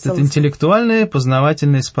соответствуют интеллектуальные,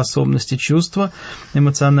 познавательные способности, чувства,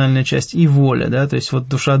 эмоциональная часть и воля, да, то есть вот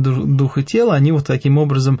душа, дух и тело, они вот таким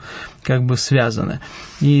образом как бы связаны.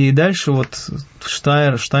 И дальше вот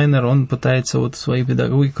Штайнер, он пытается вот свою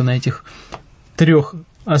педагогику на этих трех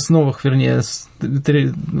основах, вернее,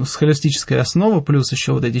 схоластическая основа, плюс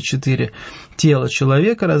еще вот эти 4 тела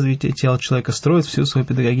человека, развитие тела человека, строит всю свою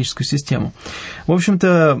педагогическую систему. В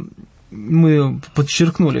общем-то, мы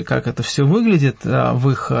подчеркнули, как это все выглядит в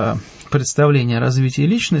их представлении о развитии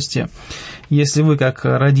личности. Если вы, как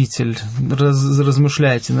родитель,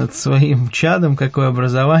 размышляете над своим чадом, какое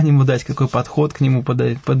образование ему дать, какой подход к нему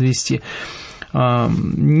подвести,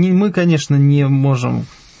 мы, конечно, не можем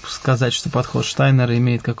сказать, что подход Штайнера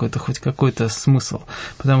имеет хоть какой-то смысл,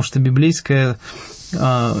 потому что библейское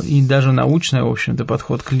и даже научный, в общем-то,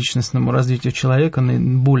 подход к личностному развитию человека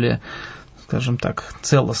наиболее, скажем так,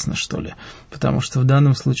 целостно, что ли, потому что в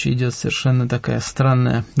данном случае идет совершенно такая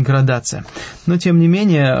странная градация. Но, тем не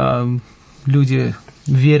менее, люди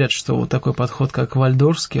верят, что вот такой подход, как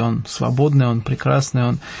Вальдорфский, он свободный, он прекрасный,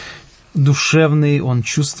 он душевный, он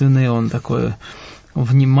чувственный, он такой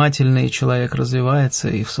внимательный, человек развивается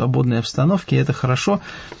и в свободной обстановке, и это хорошо.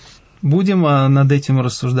 Будем над этим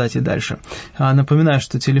рассуждать и дальше. Напоминаю,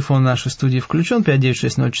 что телефон нашей студии включен,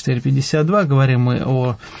 596-04-52. Говорим мы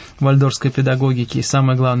о вальдорфской педагогике, и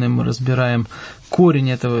самое главное, мы разбираем корень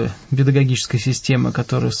этого педагогической системы,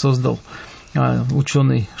 которую создал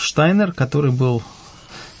ученый Штейнер, который был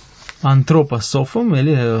антропософом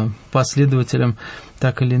или последователем,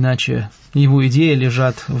 так или иначе, его идеи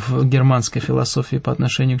лежат в германской философии по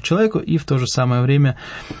отношению к человеку и в то же самое время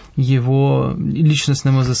его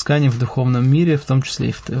личностным изысканием в духовном мире, в том числе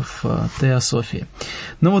и в теософии.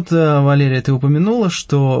 Но вот, Валерия, ты упомянула,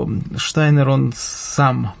 что Штейнер, он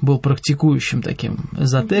сам был практикующим таким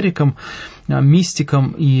эзотериком,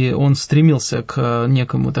 мистиком, и он стремился к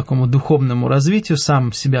некому такому духовному развитию,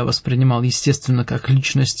 сам себя воспринимал, естественно, как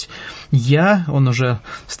личность «я», он уже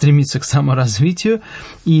стремится к саморазвитию,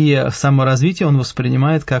 и саморазвитие он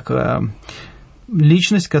воспринимает как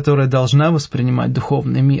личность, которая должна воспринимать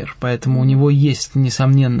духовный мир. Поэтому у него есть,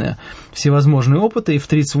 несомненно, всевозможные опыты, и в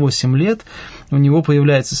 38 лет у него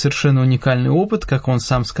появляется совершенно уникальный опыт, как он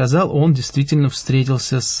сам сказал, он действительно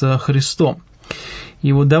встретился с Христом.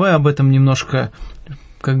 И вот давай об этом немножко,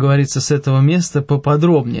 как говорится, с этого места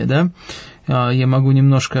поподробнее, да? Я могу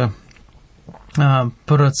немножко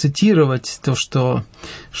процитировать то, что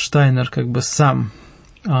Штейнер как бы сам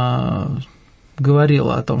говорил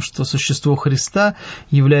о том, что существо Христа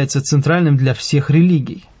является центральным для всех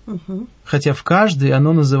религий. Хотя в каждой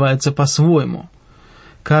оно называется по-своему.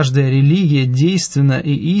 Каждая религия действенна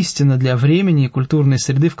и истинна для времени и культурной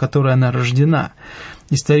среды, в которой она рождена.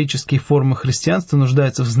 Исторические формы христианства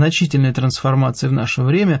нуждаются в значительной трансформации в наше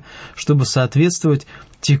время, чтобы соответствовать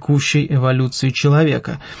текущей эволюции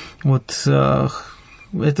человека. Вот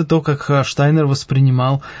это то, как Штейнер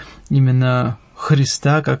воспринимал именно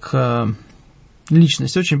Христа как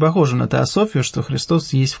личность. Очень похоже на теософию, что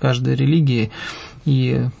Христос есть в каждой религии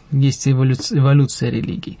и есть эволюция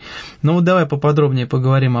религий. Но вот давай поподробнее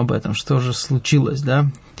поговорим об этом, что же случилось, да,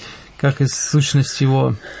 как и сущность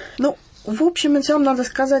его. Ну, в общем и целом надо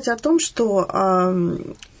сказать о том, что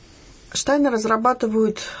Штейнер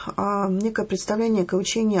разрабатывает некое представление, некое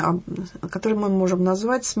учение, которое мы можем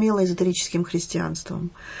назвать смело эзотерическим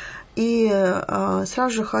христианством. И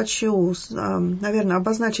сразу же хочу, наверное,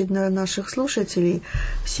 обозначить для наших слушателей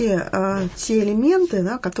все те элементы,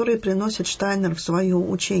 да, которые приносит Штейнер в свое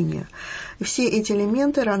учение. И все эти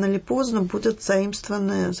элементы рано или поздно будут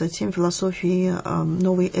заимствованы затем философией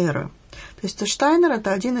новой эры. То есть Штейнер –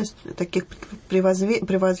 это один из таких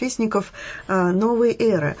провозвестников новой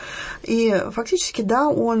эры. И фактически, да,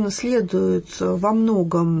 он следует во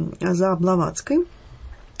многом за Блаватской,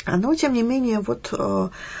 но, тем не менее, вот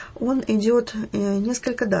он идет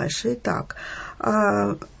несколько дальше. Итак,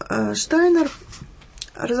 Штейнер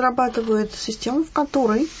разрабатывает систему, в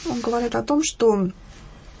которой он говорит о том, что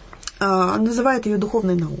называет ее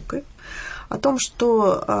духовной наукой, о том,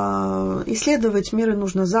 что исследовать миры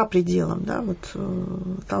нужно за пределом, да, вот,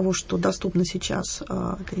 того, что доступно сейчас,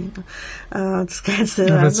 так сказать,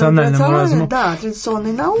 рациональному разуму. Да,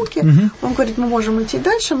 традиционной науке. Он говорит, мы можем идти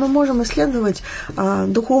дальше, мы можем исследовать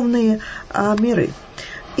духовные миры.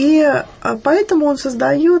 И поэтому он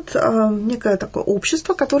создает некое такое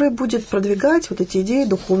общество, которое будет продвигать вот эти идеи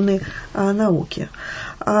духовной науки.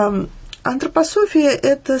 Антропософия –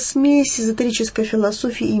 это смесь эзотерической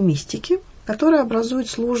философии и мистики, которая образует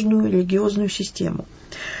сложную религиозную систему.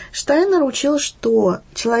 Штейнер учил, что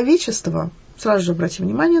человечество, сразу же обратим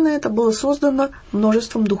внимание на это, было создано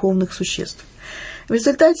множеством духовных существ. В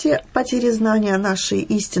результате потери знания о нашей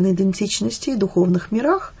истинной идентичности и духовных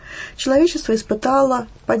мирах человечество испытало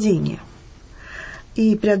падение.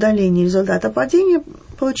 И преодоление результата падения,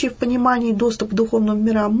 получив понимание и доступ к духовным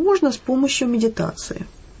мирам, можно с помощью медитации.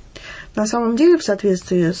 На самом деле, в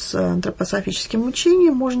соответствии с антропософическим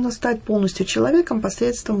учением, можно стать полностью человеком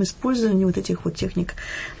посредством использования вот этих вот техник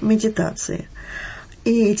медитации.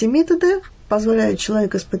 И эти методы позволяют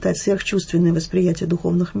человеку испытать сверхчувственное восприятие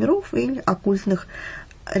духовных миров или оккультных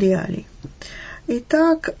реалий.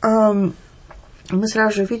 Итак, мы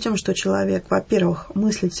сразу же видим, что человек, во-первых,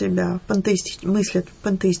 мыслит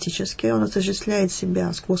пантеистически, он осуществляет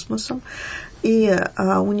себя с космосом, и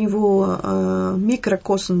у него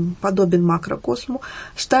микрокосм подобен макрокосму.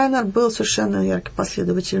 Штейнер был совершенно ярким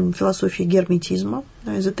последователем философии герметизма,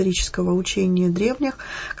 эзотерического учения древних,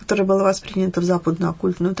 которое было воспринято в западную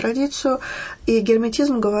оккультную традицию. И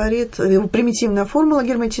герметизм говорит, его примитивная формула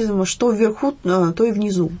герметизма, что вверху, то и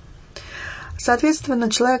внизу.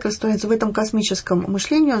 Соответственно, человек растворяется в этом космическом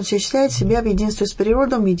мышлении, он ощущает себя в единстве с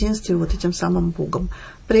природой, в единстве вот этим самым Богом.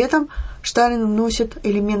 При этом Штейнер вносит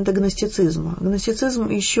элементы гностицизма. Гностицизм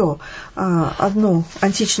еще одно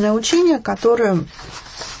античное учение, которое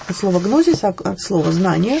от слова гнозис, от слова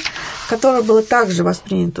знание, которое было также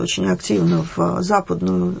воспринято очень активно в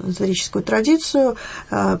западную эзотерическую традицию,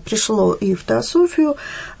 пришло и в теософию.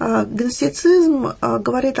 Гностицизм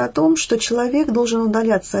говорит о том, что человек должен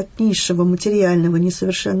удаляться от низшего материального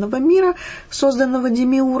несовершенного мира, созданного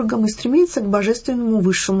демиургом, и стремиться к божественному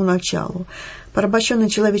высшему началу. Порабощенный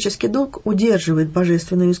человеческий дух удерживает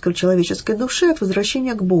божественную искру человеческой души от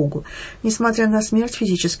возвращения к Богу, несмотря на смерть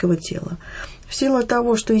физического тела. В силу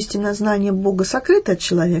того, что истинное знание Бога сокрыто от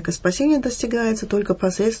человека, спасение достигается только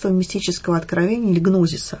посредством мистического откровения или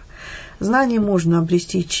гнозиса. Знание можно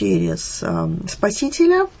обрести через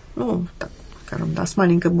Спасителя, скажем, с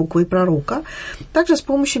маленькой буквы пророка, также с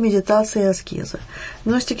помощью медитации и аскезы.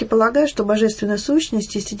 Гностики полагают, что божественная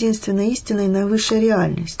сущность есть единственная истинная и наивысшая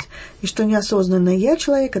реальность, и что неосознанное «я»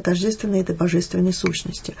 человека тождественно этой божественной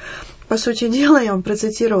сущности. По сути дела, я вам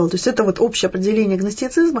процитировала, то есть это вот общее определение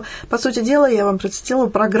гностицизма, по сути дела, я вам процитировала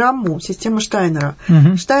программу системы Штейнера.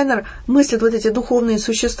 Штейнер мыслит вот эти духовные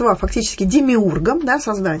существа фактически демиургом, да,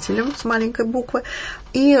 создателем с маленькой буквы,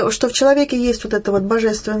 и что в человеке есть вот эта вот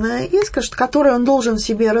божественная искра, которую он должен в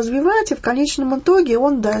себе развивать, и в конечном итоге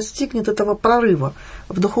он достигнет этого прорыва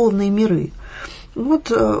в духовные миры.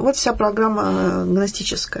 Вот вся программа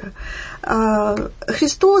гностическая.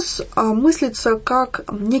 Христос мыслится как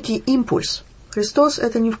некий импульс. Христос –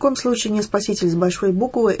 это ни в коем случае не спаситель с большой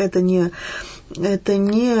буквы, это не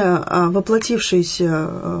воплотившийся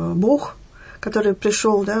Бог, который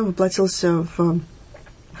пришел, да, воплотился в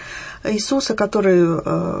Иисуса, который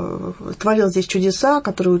творил здесь чудеса,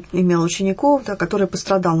 который имел учеников, да, который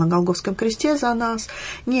пострадал на Голгофском кресте за нас.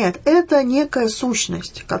 Нет, это некая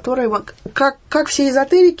сущность, которая, как все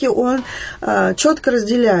эзотерики, он четко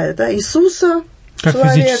разделяет, да, Иисуса,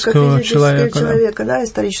 как физического человека, да,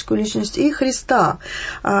 историческую личность, и Христа,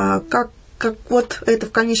 как вот это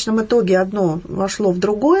в конечном итоге одно вошло в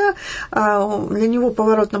другое. Для него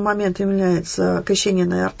поворотным моментом является крещение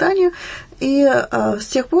на Иордане. И с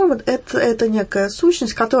тех пор вот это некая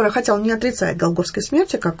сущность, которая, хотя он не отрицает Голгофской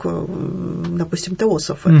смерти, как, допустим,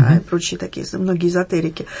 теософы, да, и прочие такие многие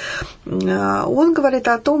эзотерики, он говорит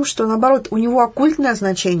о том, что, наоборот, у него оккультное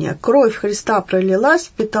значение. Кровь Христа пролилась,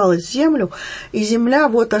 впиталась в землю, и земля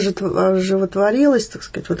вот оживотворилась, так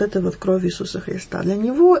сказать, вот этой вот кровью Иисуса Христа. Для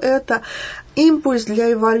него это импульс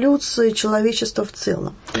для эволюции человечества в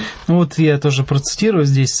целом. Ну вот я тоже процитирую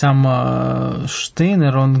здесь сам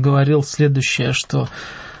Штейнер, он говорил следующее, что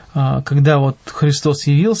когда вот Христос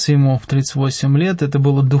явился ему в 38 лет, это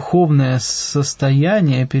было духовное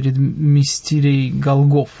состояние перед мистерией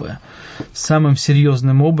Голгофы, самым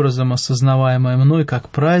серьезным образом осознаваемое мной как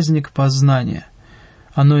праздник познания.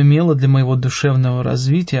 оно имело для моего душевного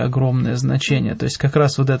развития огромное значение. То есть как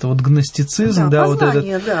раз вот это вот гностицизм, вот этот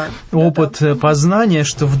опыт познания,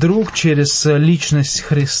 что вдруг через личность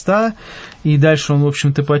Христа, и дальше он, в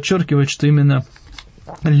общем-то, подчеркивает, что именно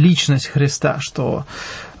личность Христа, что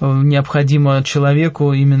необходимо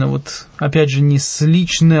человеку именно вот, опять же, не с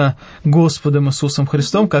лично Господом Иисусом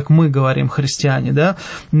Христом, как мы говорим, христиане, да,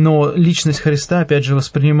 но личность Христа, опять же,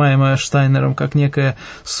 воспринимаемая Штейнером как некая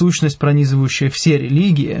сущность, пронизывающая все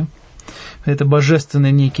религии. Это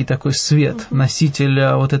божественный некий такой свет,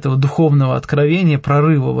 носитель вот этого духовного откровения,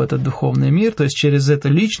 прорыва в этот духовный мир. То есть через эту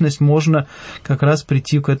личность можно как раз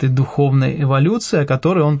прийти к этой духовной эволюции, о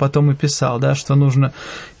которой он потом и писал, да, что нужно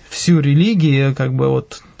всю религию, как бы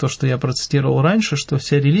вот то, что я процитировал раньше, что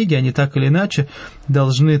все религии, они так или иначе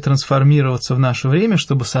должны трансформироваться в наше время,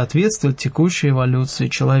 чтобы соответствовать текущей эволюции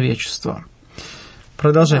человечества.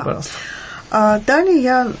 Продолжай, пожалуйста. Далее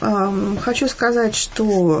я хочу сказать,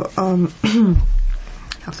 что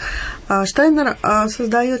Штейнер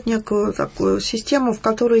создает некую такую систему, в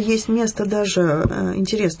которой есть место даже,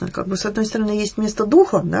 интересно, как бы с одной стороны есть место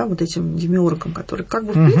духом, да, вот этим демиургом, который как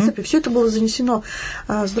бы в принципе все это было занесено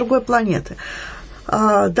с другой планеты.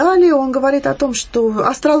 Далее он говорит о том, что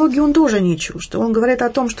астрологии он тоже не чужд. Он говорит о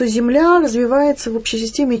том, что Земля развивается в общей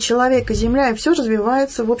системе человека, Земля, и все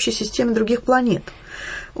развивается в общей системе других планет.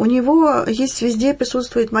 У него есть везде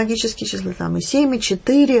присутствует магические числа, там и 7, и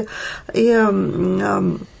 4, и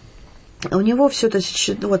у него все это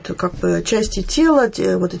вот как бы части тела,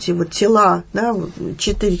 вот эти вот тела, да,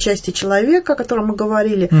 4 части человека, о котором мы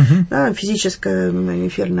говорили, да, физическое,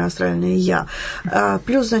 эфирное, астральное я,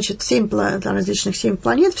 плюс, значит, 7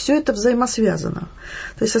 планет, все это взаимосвязано.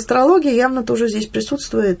 То есть астрология явно тоже здесь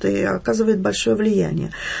присутствует и оказывает большое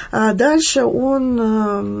влияние. Дальше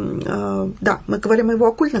он, да, мы говорим о его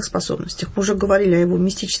оккультных способностях, мы уже говорили о его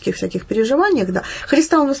мистических всяких переживаниях, да.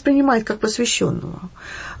 Христа он воспринимает как посвященного,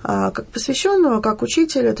 как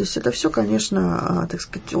учителя, то есть это все, конечно, так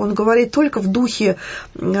сказать, он говорит только в духе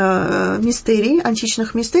мистерий,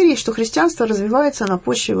 античных мистерий, что христианство развивается на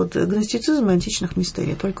почве вот гностицизма и античных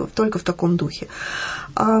мистерий, только в таком духе.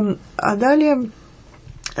 А далее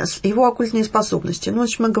его оккультные способности. Ну,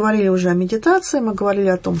 значит, мы говорили уже о медитации, мы говорили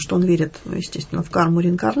о том, что он верит, естественно, в карму,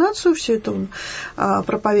 реинкарнацию, все это он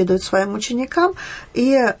проповедует своим ученикам.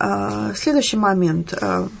 И следующий момент,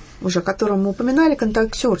 уже о котором мы упоминали,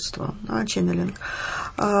 контактёрство, ченнелинг.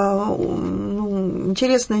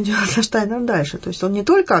 Интересно идет Штейнер дальше. То есть он не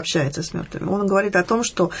только общается с мертвыми, он говорит о том,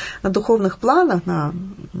 что на духовных планах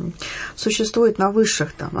существует на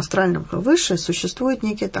высших, там, астральных выше, существует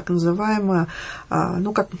некие так называемые,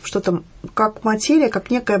 как что-то, как материя,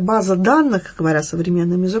 как некая база данных, говоря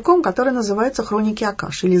современным языком, которая называется хроники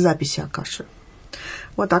Акаши или записи Акаши.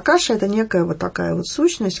 Вот Акаша – это некая вот такая вот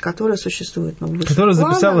сущность, которая существует на высших планах.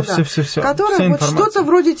 Которая записала все. Которая вот что-то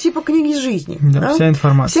вроде типа книги жизни. Да, вся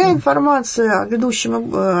информация. Вся информация о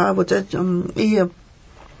грядущем и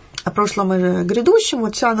о прошлом и грядущем,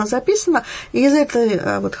 вот вся она записана, и из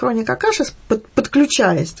этой вот хроники Акаши,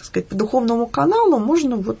 подключаясь, так сказать, по духовному каналу,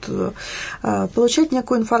 можно вот получать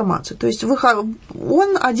некую информацию. То есть он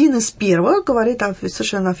один из первых говорит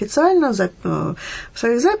совершенно официально в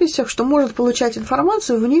своих записях, что может получать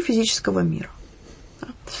информацию вне физического мира.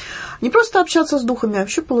 Не просто общаться с духами, а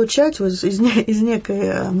вообще получать из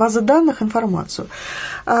некой базы данных информацию.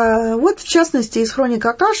 Вот, в частности, из хроники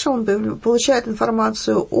Акаши он получает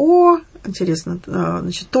информацию интересно,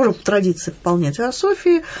 значит, тоже в традиции вполне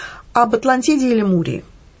теософии, об Атлантиде и Лемурии.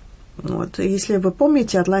 Вот. Если вы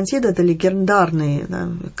помните, Атлантида – это легендарный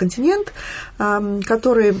континент,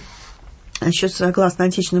 который, значит, согласно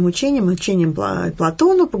античным учениям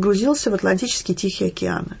Платону, погрузился в Атлантический Тихий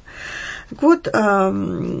океан. Так вот,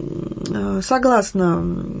 согласно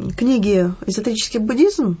книге «Эзотерический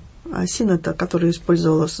буддизм», Синота, которую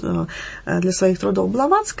использовала для своих трудов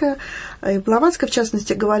Блаватская, в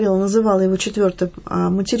частности, называла его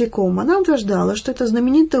 4-м материком, она утверждала, что это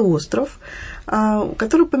знаменитый остров,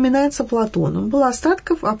 который упоминается Платоном, был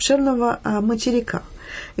остатков обширного материка.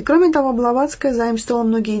 И кроме того, Блаватская заимствовала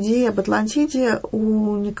многие идеи об Атлантиде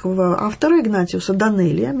у некого автора Игнатиуса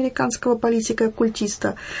Данелли, американского политика и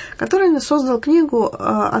оккультиста, который создал книгу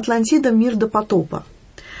 «Атлантида. Мир до потопа».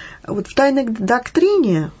 Вот в «Тайной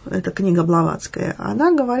доктрине», эта книга Блаватская,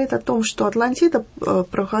 она говорит о том, что Атлантида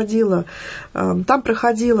проходила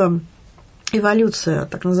эволюция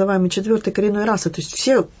так называемой 4-й коренной расы, то есть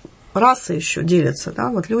все расы еще делятся, да,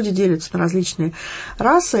 вот люди делятся на различные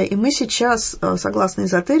расы, и мы сейчас, согласно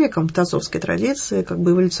эзотерикам, теософской традиции, как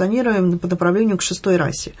бы эволюционируем по направлению к 6-й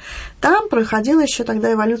расе. Там проходила еще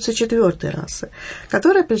тогда эволюция 4-й расы,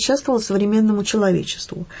 которая предшествовала современному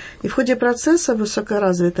человечеству. И в ходе процесса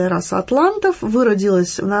высокоразвитая раса атлантов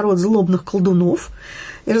выродилась в народ злобных колдунов,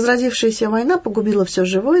 и разразившаяся война погубила все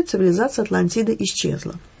живое, цивилизация Атлантиды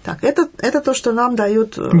исчезла. Так, это то, что нам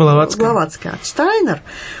дает Блаватская. Штейнер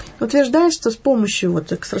утверждает, что с помощью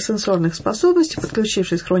вот экстрасенсорных способностей,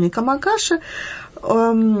 подключившись к хроникам Акаши,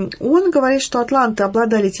 он говорит, что атланты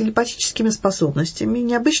обладали телепатическими способностями,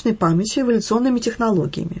 необычной памятью, эволюционными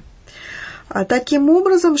технологиями. Таким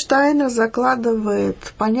образом, Штейнер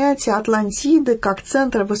закладывает понятие Атлантиды как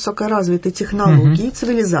центр высокоразвитой технологии,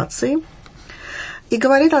 цивилизации, и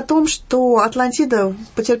говорит о том, что Атлантида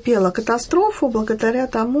потерпела катастрофу благодаря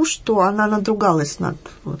тому, что она надругалась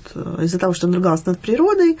из-за того, что надругалась над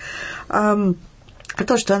природой, то,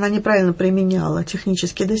 что она неправильно применяла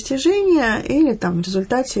технические достижения, или там в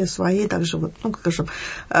результате своей также,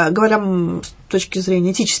 говоря с точки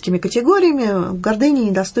зрения этическими категориями, гордыни и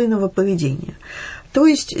недостойного поведения. То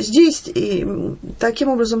есть здесь таким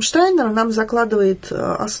образом Штейнер нам закладывает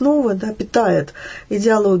основы, да, питает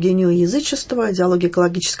идеологию неоязычества, идеологию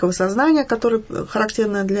экологического сознания, которая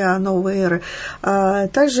характерна для новой эры,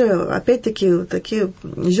 также, опять-таки, такие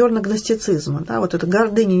зерна гностицизма. Да, вот это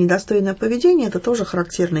гордыня и недостойное поведение – это тоже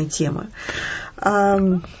характерные темы.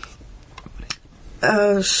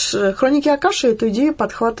 Хроники Акаши эту идею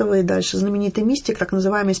подхватывает дальше знаменитый мистик, так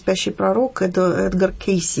называемый спящий пророк Эдгар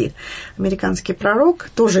Кейси, американский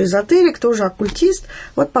пророк, тоже эзотерик, тоже оккультист.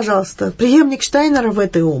 Вот, пожалуйста, преемник Штейнера в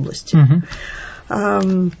этой области. Так,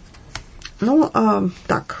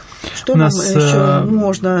 что нам еще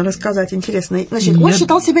можно рассказать интересное? Значит, он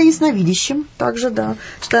считал себя ясновидящим, также, да,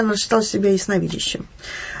 Штейнер считал себя ясновидящим.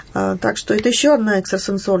 Так что это еще одна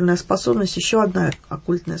экстрасенсорная способность, еще одна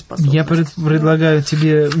оккультная способность. Я предлагаю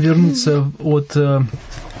тебе вернуться от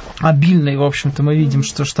обильной, в общем-то, мы видим,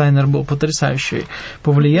 что Штейнер был потрясающей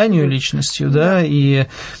по влиянию личностью, да, и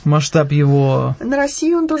масштаб его... На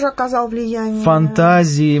Россию он тоже оказал влияние.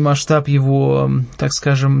 Фантазии, масштаб его, так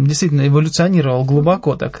скажем, действительно эволюционировал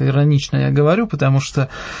глубоко, так иронично я говорю, потому что,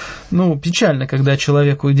 печально, когда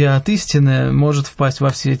человек, уйдя от истины, может впасть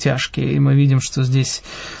во все тяжкие, и мы видим, что здесь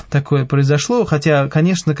такое произошло, хотя,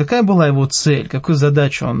 конечно, какая была его цель, какую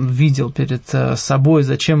задачу он видел перед собой,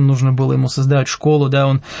 зачем нужно было ему создавать школу, да,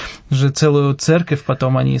 он же целую церковь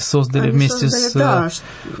потом они создали вместе с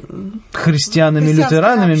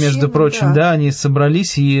христианами-лютеранами, между прочим, да, они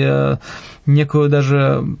собрались и некую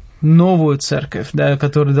даже новую церковь, да,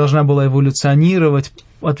 которая должна была эволюционировать,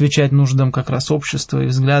 отвечать нуждам как раз общества и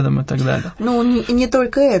взглядам и так далее. Не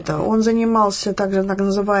только это. Он занимался также так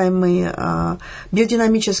называемым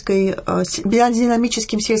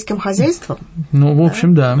биодинамическим сельским хозяйством. В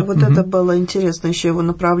общем, да. Вот это было интересно еще его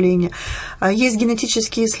направление. Есть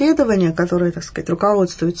генетические исследования, которые, так сказать,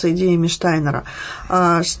 руководствуются идеями Штейнера.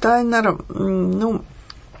 Штейнер,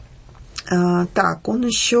 он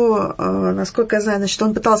еще, насколько я знаю, значит,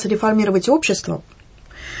 он пытался реформировать общество.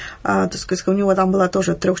 Так сказать, у него там была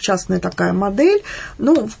тоже трехчастная такая модель.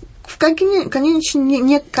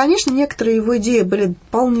 Конечно, некоторые его идеи были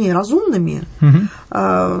вполне разумными.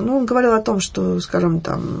 Он говорил о том, что, скажем,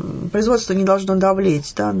 там, производство не должно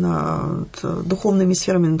давлеть, да, над духовными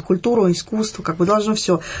сферами, над культурой, искусством, должно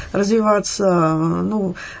все развиваться,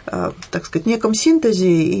 так сказать, в неком синтезе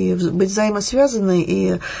и быть взаимосвязанной.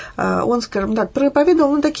 И он, скажем так,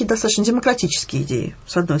 проповедовал такие достаточно демократические идеи,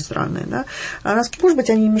 с одной стороны. Да. Может быть,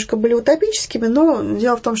 они немножко были утопическими, но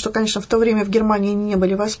дело в том, что, конечно, в то время в Германии они не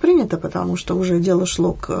были восприняты, потому что уже дело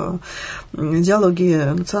шло к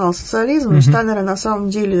идеологии национал-социализма, и Штейнера на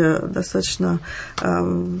самом деле достаточно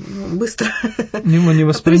быстро его не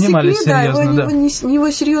воспринимали серьезно.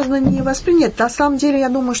 Его серьезно не восприняли. На самом деле, я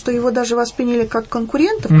думаю, что его даже восприняли как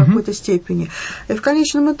конкурента в какой-то степени. И в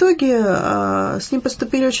конечном итоге с ним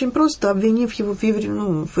поступили очень просто, обвинив его в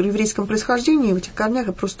еврейском происхождении, в этих корнях,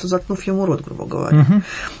 и просто заткнув ему рот, грубо говоря.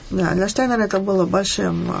 Да, для Штейнера это было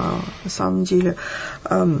большим, на самом деле,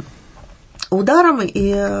 ударом,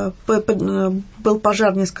 и был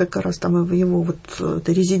пожар несколько раз там в его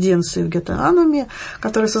этой резиденции в Гетеануме,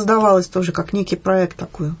 которая создавалась тоже как некий проект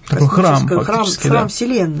такой храм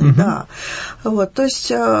Вселенной, да. То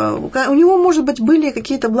есть у него, может быть, были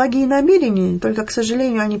какие-то благие намерения, только, к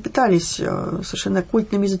сожалению, они питались совершенно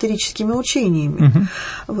культными эзотерическими учениями.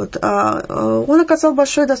 Он оказал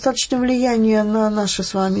большое достаточно влияние на наших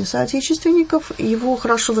с вами соотечественников, его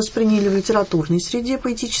хорошо восприняли в литературной среде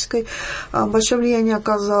поэтической, большое влияние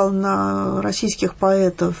оказал на российских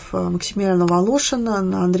поэтов Максимилиана Волошина,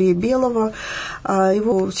 на Андрея Белого.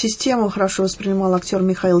 Его систему хорошо воспринимал актер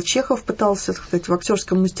Михаил Чехов, пытался, так сказать, в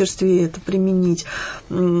актерском мастерстве это применить.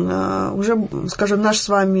 Уже, скажем, наш с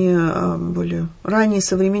вами более ранний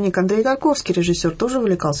современник Андрей Тарковский, режиссер, тоже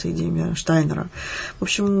увлекался идеями Штейнера. В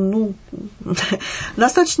общем,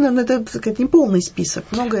 достаточно, это, так сказать, неполный список.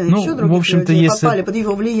 Много еще других людей попали под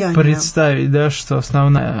его влияние. Представить, да, что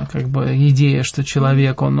основная идея, что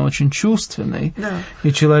человек, он очень чувственный,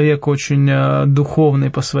 и человек очень духовный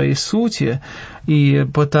по своей сути, и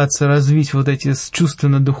пытаться развить вот эти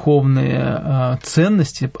чувственно-духовные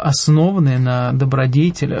ценности, основанные на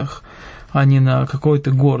добродетелях, а не на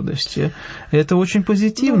какой-то гордости. Это очень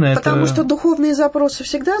позитивно. Потому что духовные запросы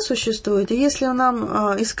всегда существуют, и если нам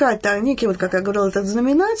искать некий, как я говорила, этот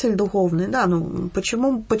знаменатель духовный,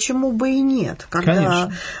 почему бы и нет?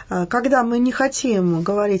 Когда мы не хотим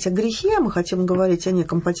говорить о грехе, мы хотим говорить о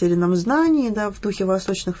неком потерянном знании, в духе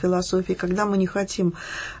восточных философий, когда мы не хотим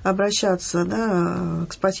обращаться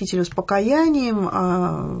к Спасителю с покаянием,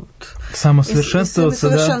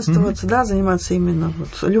 самосовершенствоваться, заниматься именно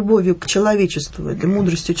любовью к человечеству, этой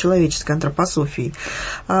мудростью человеческой, антропософией.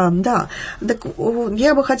 Так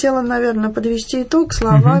я бы хотела, наверное, подвести итог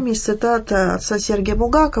словами из цитаты отца Сергия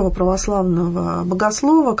Булгакова, православного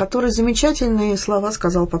богослова, который замечательные слова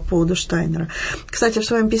сказал по поводу Штейнера. Кстати, в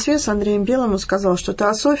своем письме с Андреем Белым он сказал, что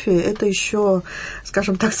теософия – это еще,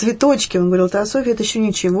 скажем так, цветочки. Он говорил, теософия – это еще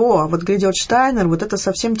ничего, а вот грядет Штейнер, вот это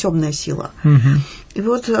совсем темная сила. И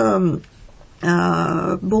вот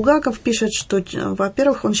Булгаков пишет, что,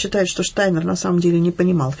 во-первых, он считает, что Штейнер на самом деле не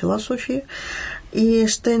понимал философии, и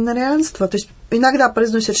штейнерианство, то есть иногда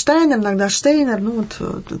произносят Штейнер, иногда Штейнер,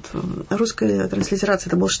 русская транслитерация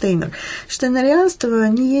это был Штейнер. Штейнерианство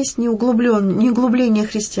не есть ни углубление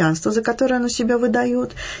христианства, за которое оно себя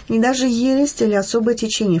выдает, ни даже ересь или особое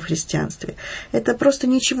течение в христианстве. Это просто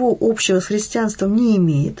ничего общего с христианством не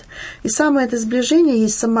имеет. И самое это сближение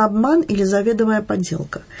есть самообман или заведомая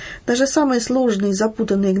подделка. Даже самые сложные и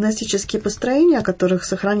запутанные гностические построения, о которых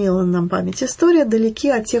сохранила нам память история, далеки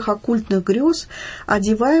от тех оккультных грез,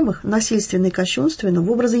 одеваемых насильственной кощунственно в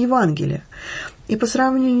образы Евангелия. И по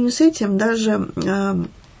сравнению с этим даже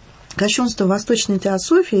кощунство восточной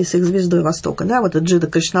теософии с их звездой Востока, вот Джида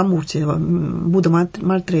Кришнамурти, Будда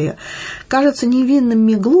Майтрея, кажется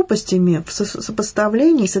невинными глупостями в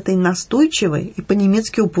сопоставлении с этой настойчивой и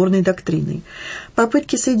по-немецки упорной доктриной.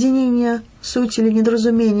 Попытки соединения суть или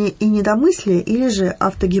недоразумение и недомыслие, или же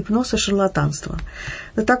автогипноз и шарлатанство.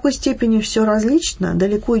 До такой степени все различно,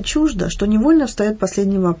 далеко и чуждо, что невольно встает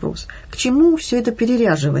последний вопрос. К чему все это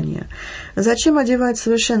переряживание? Зачем одевать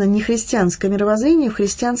совершенно нехристианское мировоззрение в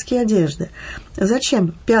христианские одежды?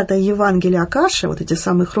 Зачем 5-е Евангелие Акаши, вот эти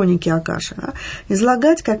самые хроники Акаши,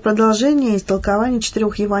 излагать как продолжение истолкования 4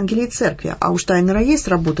 Евангелий Церкви? А у Штейнера есть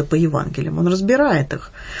работы по Евангелиям, он разбирает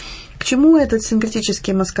их. К чему этот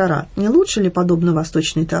синкретический маскарад? Не лучше ли, подобно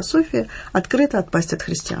восточной теософии, открыто отпасть от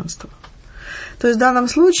христианства? То есть в данном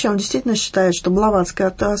случае он действительно считает, что блаватская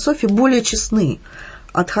теософия более честны,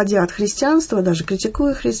 отходя от христианства, даже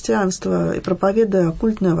критикуя христианство и проповедуя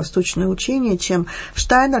оккультное восточное учение, чем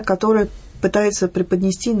Штейнер, который пытается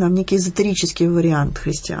преподнести нам некий эзотерический вариант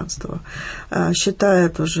христианства, считая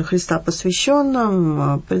тоже Христа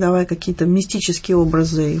посвященным, придавая какие-то мистические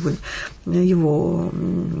образы его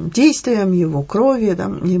действиям, его крови,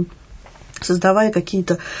 создавая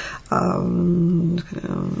какие-то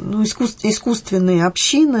искусственные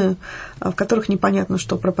общины, в которых непонятно,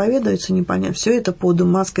 что проповедуется, непонятно. Все это под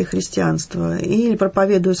маской христианства. Или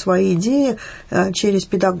проповедуя свои идеи через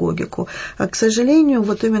педагогику. К сожалению,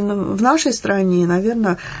 вот именно в нашей стране,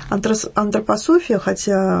 наверное, антропософия,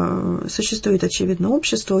 хотя существует, очевидно,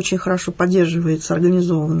 общество, очень хорошо поддерживается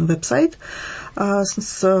организован веб-сайт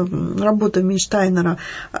с работами Штейнера,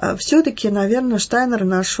 все-таки, наверное, Штейнер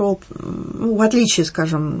нашел, в отличие,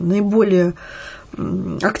 скажем, наиболее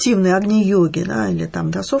активные Агни-йоги, или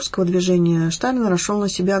теософского движения, Штейнер нашел на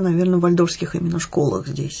себя, наверное, в вальдорфских именно школах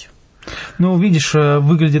здесь. Видишь,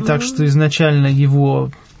 выглядит так, что изначально его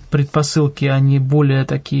предпосылки, они более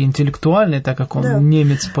такие интеллектуальные, так как он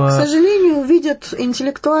немец по... К сожалению, видят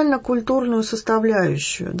интеллектуально-культурную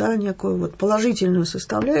составляющую, некую положительную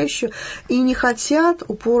составляющую, и не хотят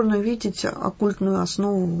упорно видеть оккультную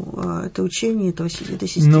основу этого учения, этой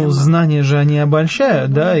системы. Знания же они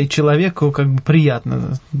обольщают, и человеку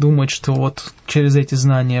приятно думать, что вот через эти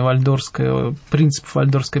знания принципов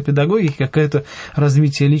вальдорфской педагогики какое-то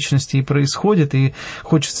развитие личности и происходит, и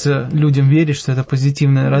хочется людям верить, что это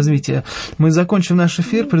позитивное развитие. Мы закончим наш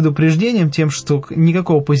эфир предупреждением тем, что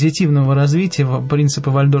никакого позитивного развития принципы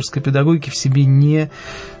вальдорфской педагогики в себе не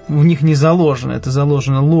в них не заложено. Это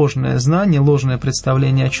заложено ложное знание, ложное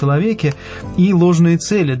представление о человеке и ложные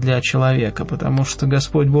цели для человека, потому что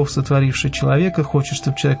Господь Бог, сотворивший человека, хочет,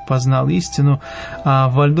 чтобы человек познал истину, а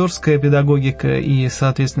вальдорфская педагогика и,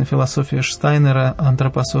 соответственно, философия Штейнера,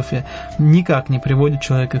 антропософия, никак не приводит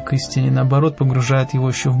человека к истине, наоборот, погружает его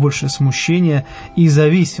еще в большее смущение и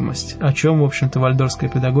зависимость, о чем, в общем-то, вальдорфская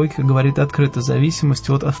педагогика говорит открыто, зависимость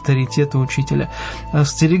от авторитета учителя.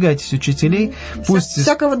 Остерегайтесь учителей, пусть...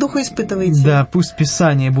 Всякого духа испытывайте. Да, пусть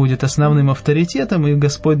Писание будет основным авторитетом, и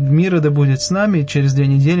Господь мира да будет с нами. Через 2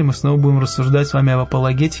 недели мы снова будем рассуждать с вами об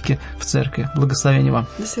апологетике в церкви. Благословения вам.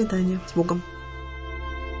 До свидания. С Богом.